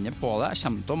 jeg minner på det, jeg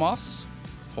kommer til å mase.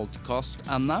 Podcast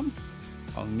NM.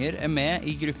 Anger er med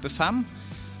i gruppe 5.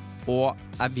 Og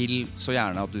jeg vil så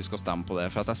gjerne at du skal stemme på det,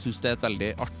 for at jeg synes det er et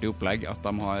veldig artig opplegg at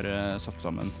de har satt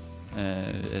sammen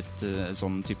et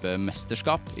sånn type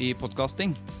mesterskap i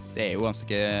podcasting. Det er jo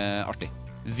ganske artig.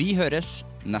 Vi høres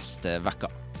neste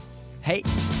vekka. Hei!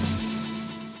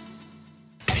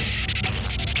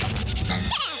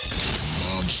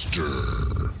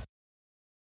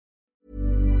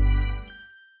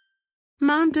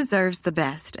 Mom deserves the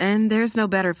best, and there's no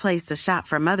better place to shop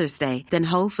for Mother's Day than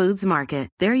Whole Foods Market.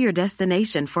 They're your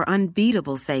destination for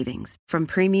unbeatable savings, from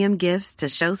premium gifts to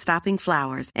show-stopping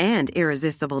flowers and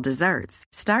irresistible desserts.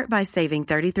 Start by saving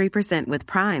 33% with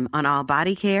Prime on all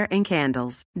body care and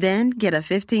candles. Then get a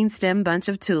 15-stem bunch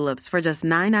of tulips for just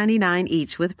 $9.99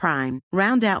 each with Prime.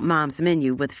 Round out Mom's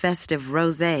menu with festive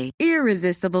rosé,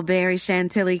 irresistible berry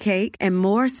chantilly cake, and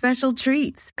more special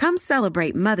treats. Come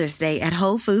celebrate Mother's Day at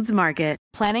Whole Foods Market.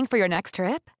 Planning for your next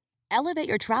trip? Elevate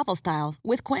your travel style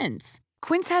with Quince.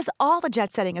 Quince has all the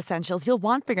jet-setting essentials you'll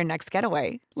want for your next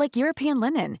getaway, like European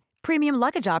linen, premium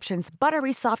luggage options,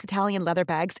 buttery soft Italian leather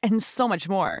bags, and so much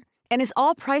more. And is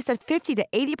all priced at 50 to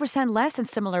 80% less than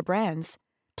similar brands.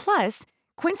 Plus,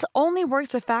 Quince only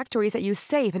works with factories that use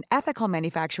safe and ethical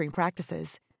manufacturing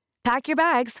practices. Pack your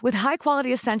bags with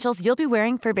high-quality essentials you'll be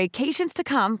wearing for vacations to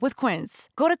come with Quince.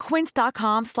 Go to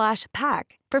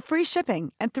quince.com/pack for free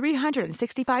shipping and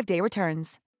 365-day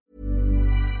returns.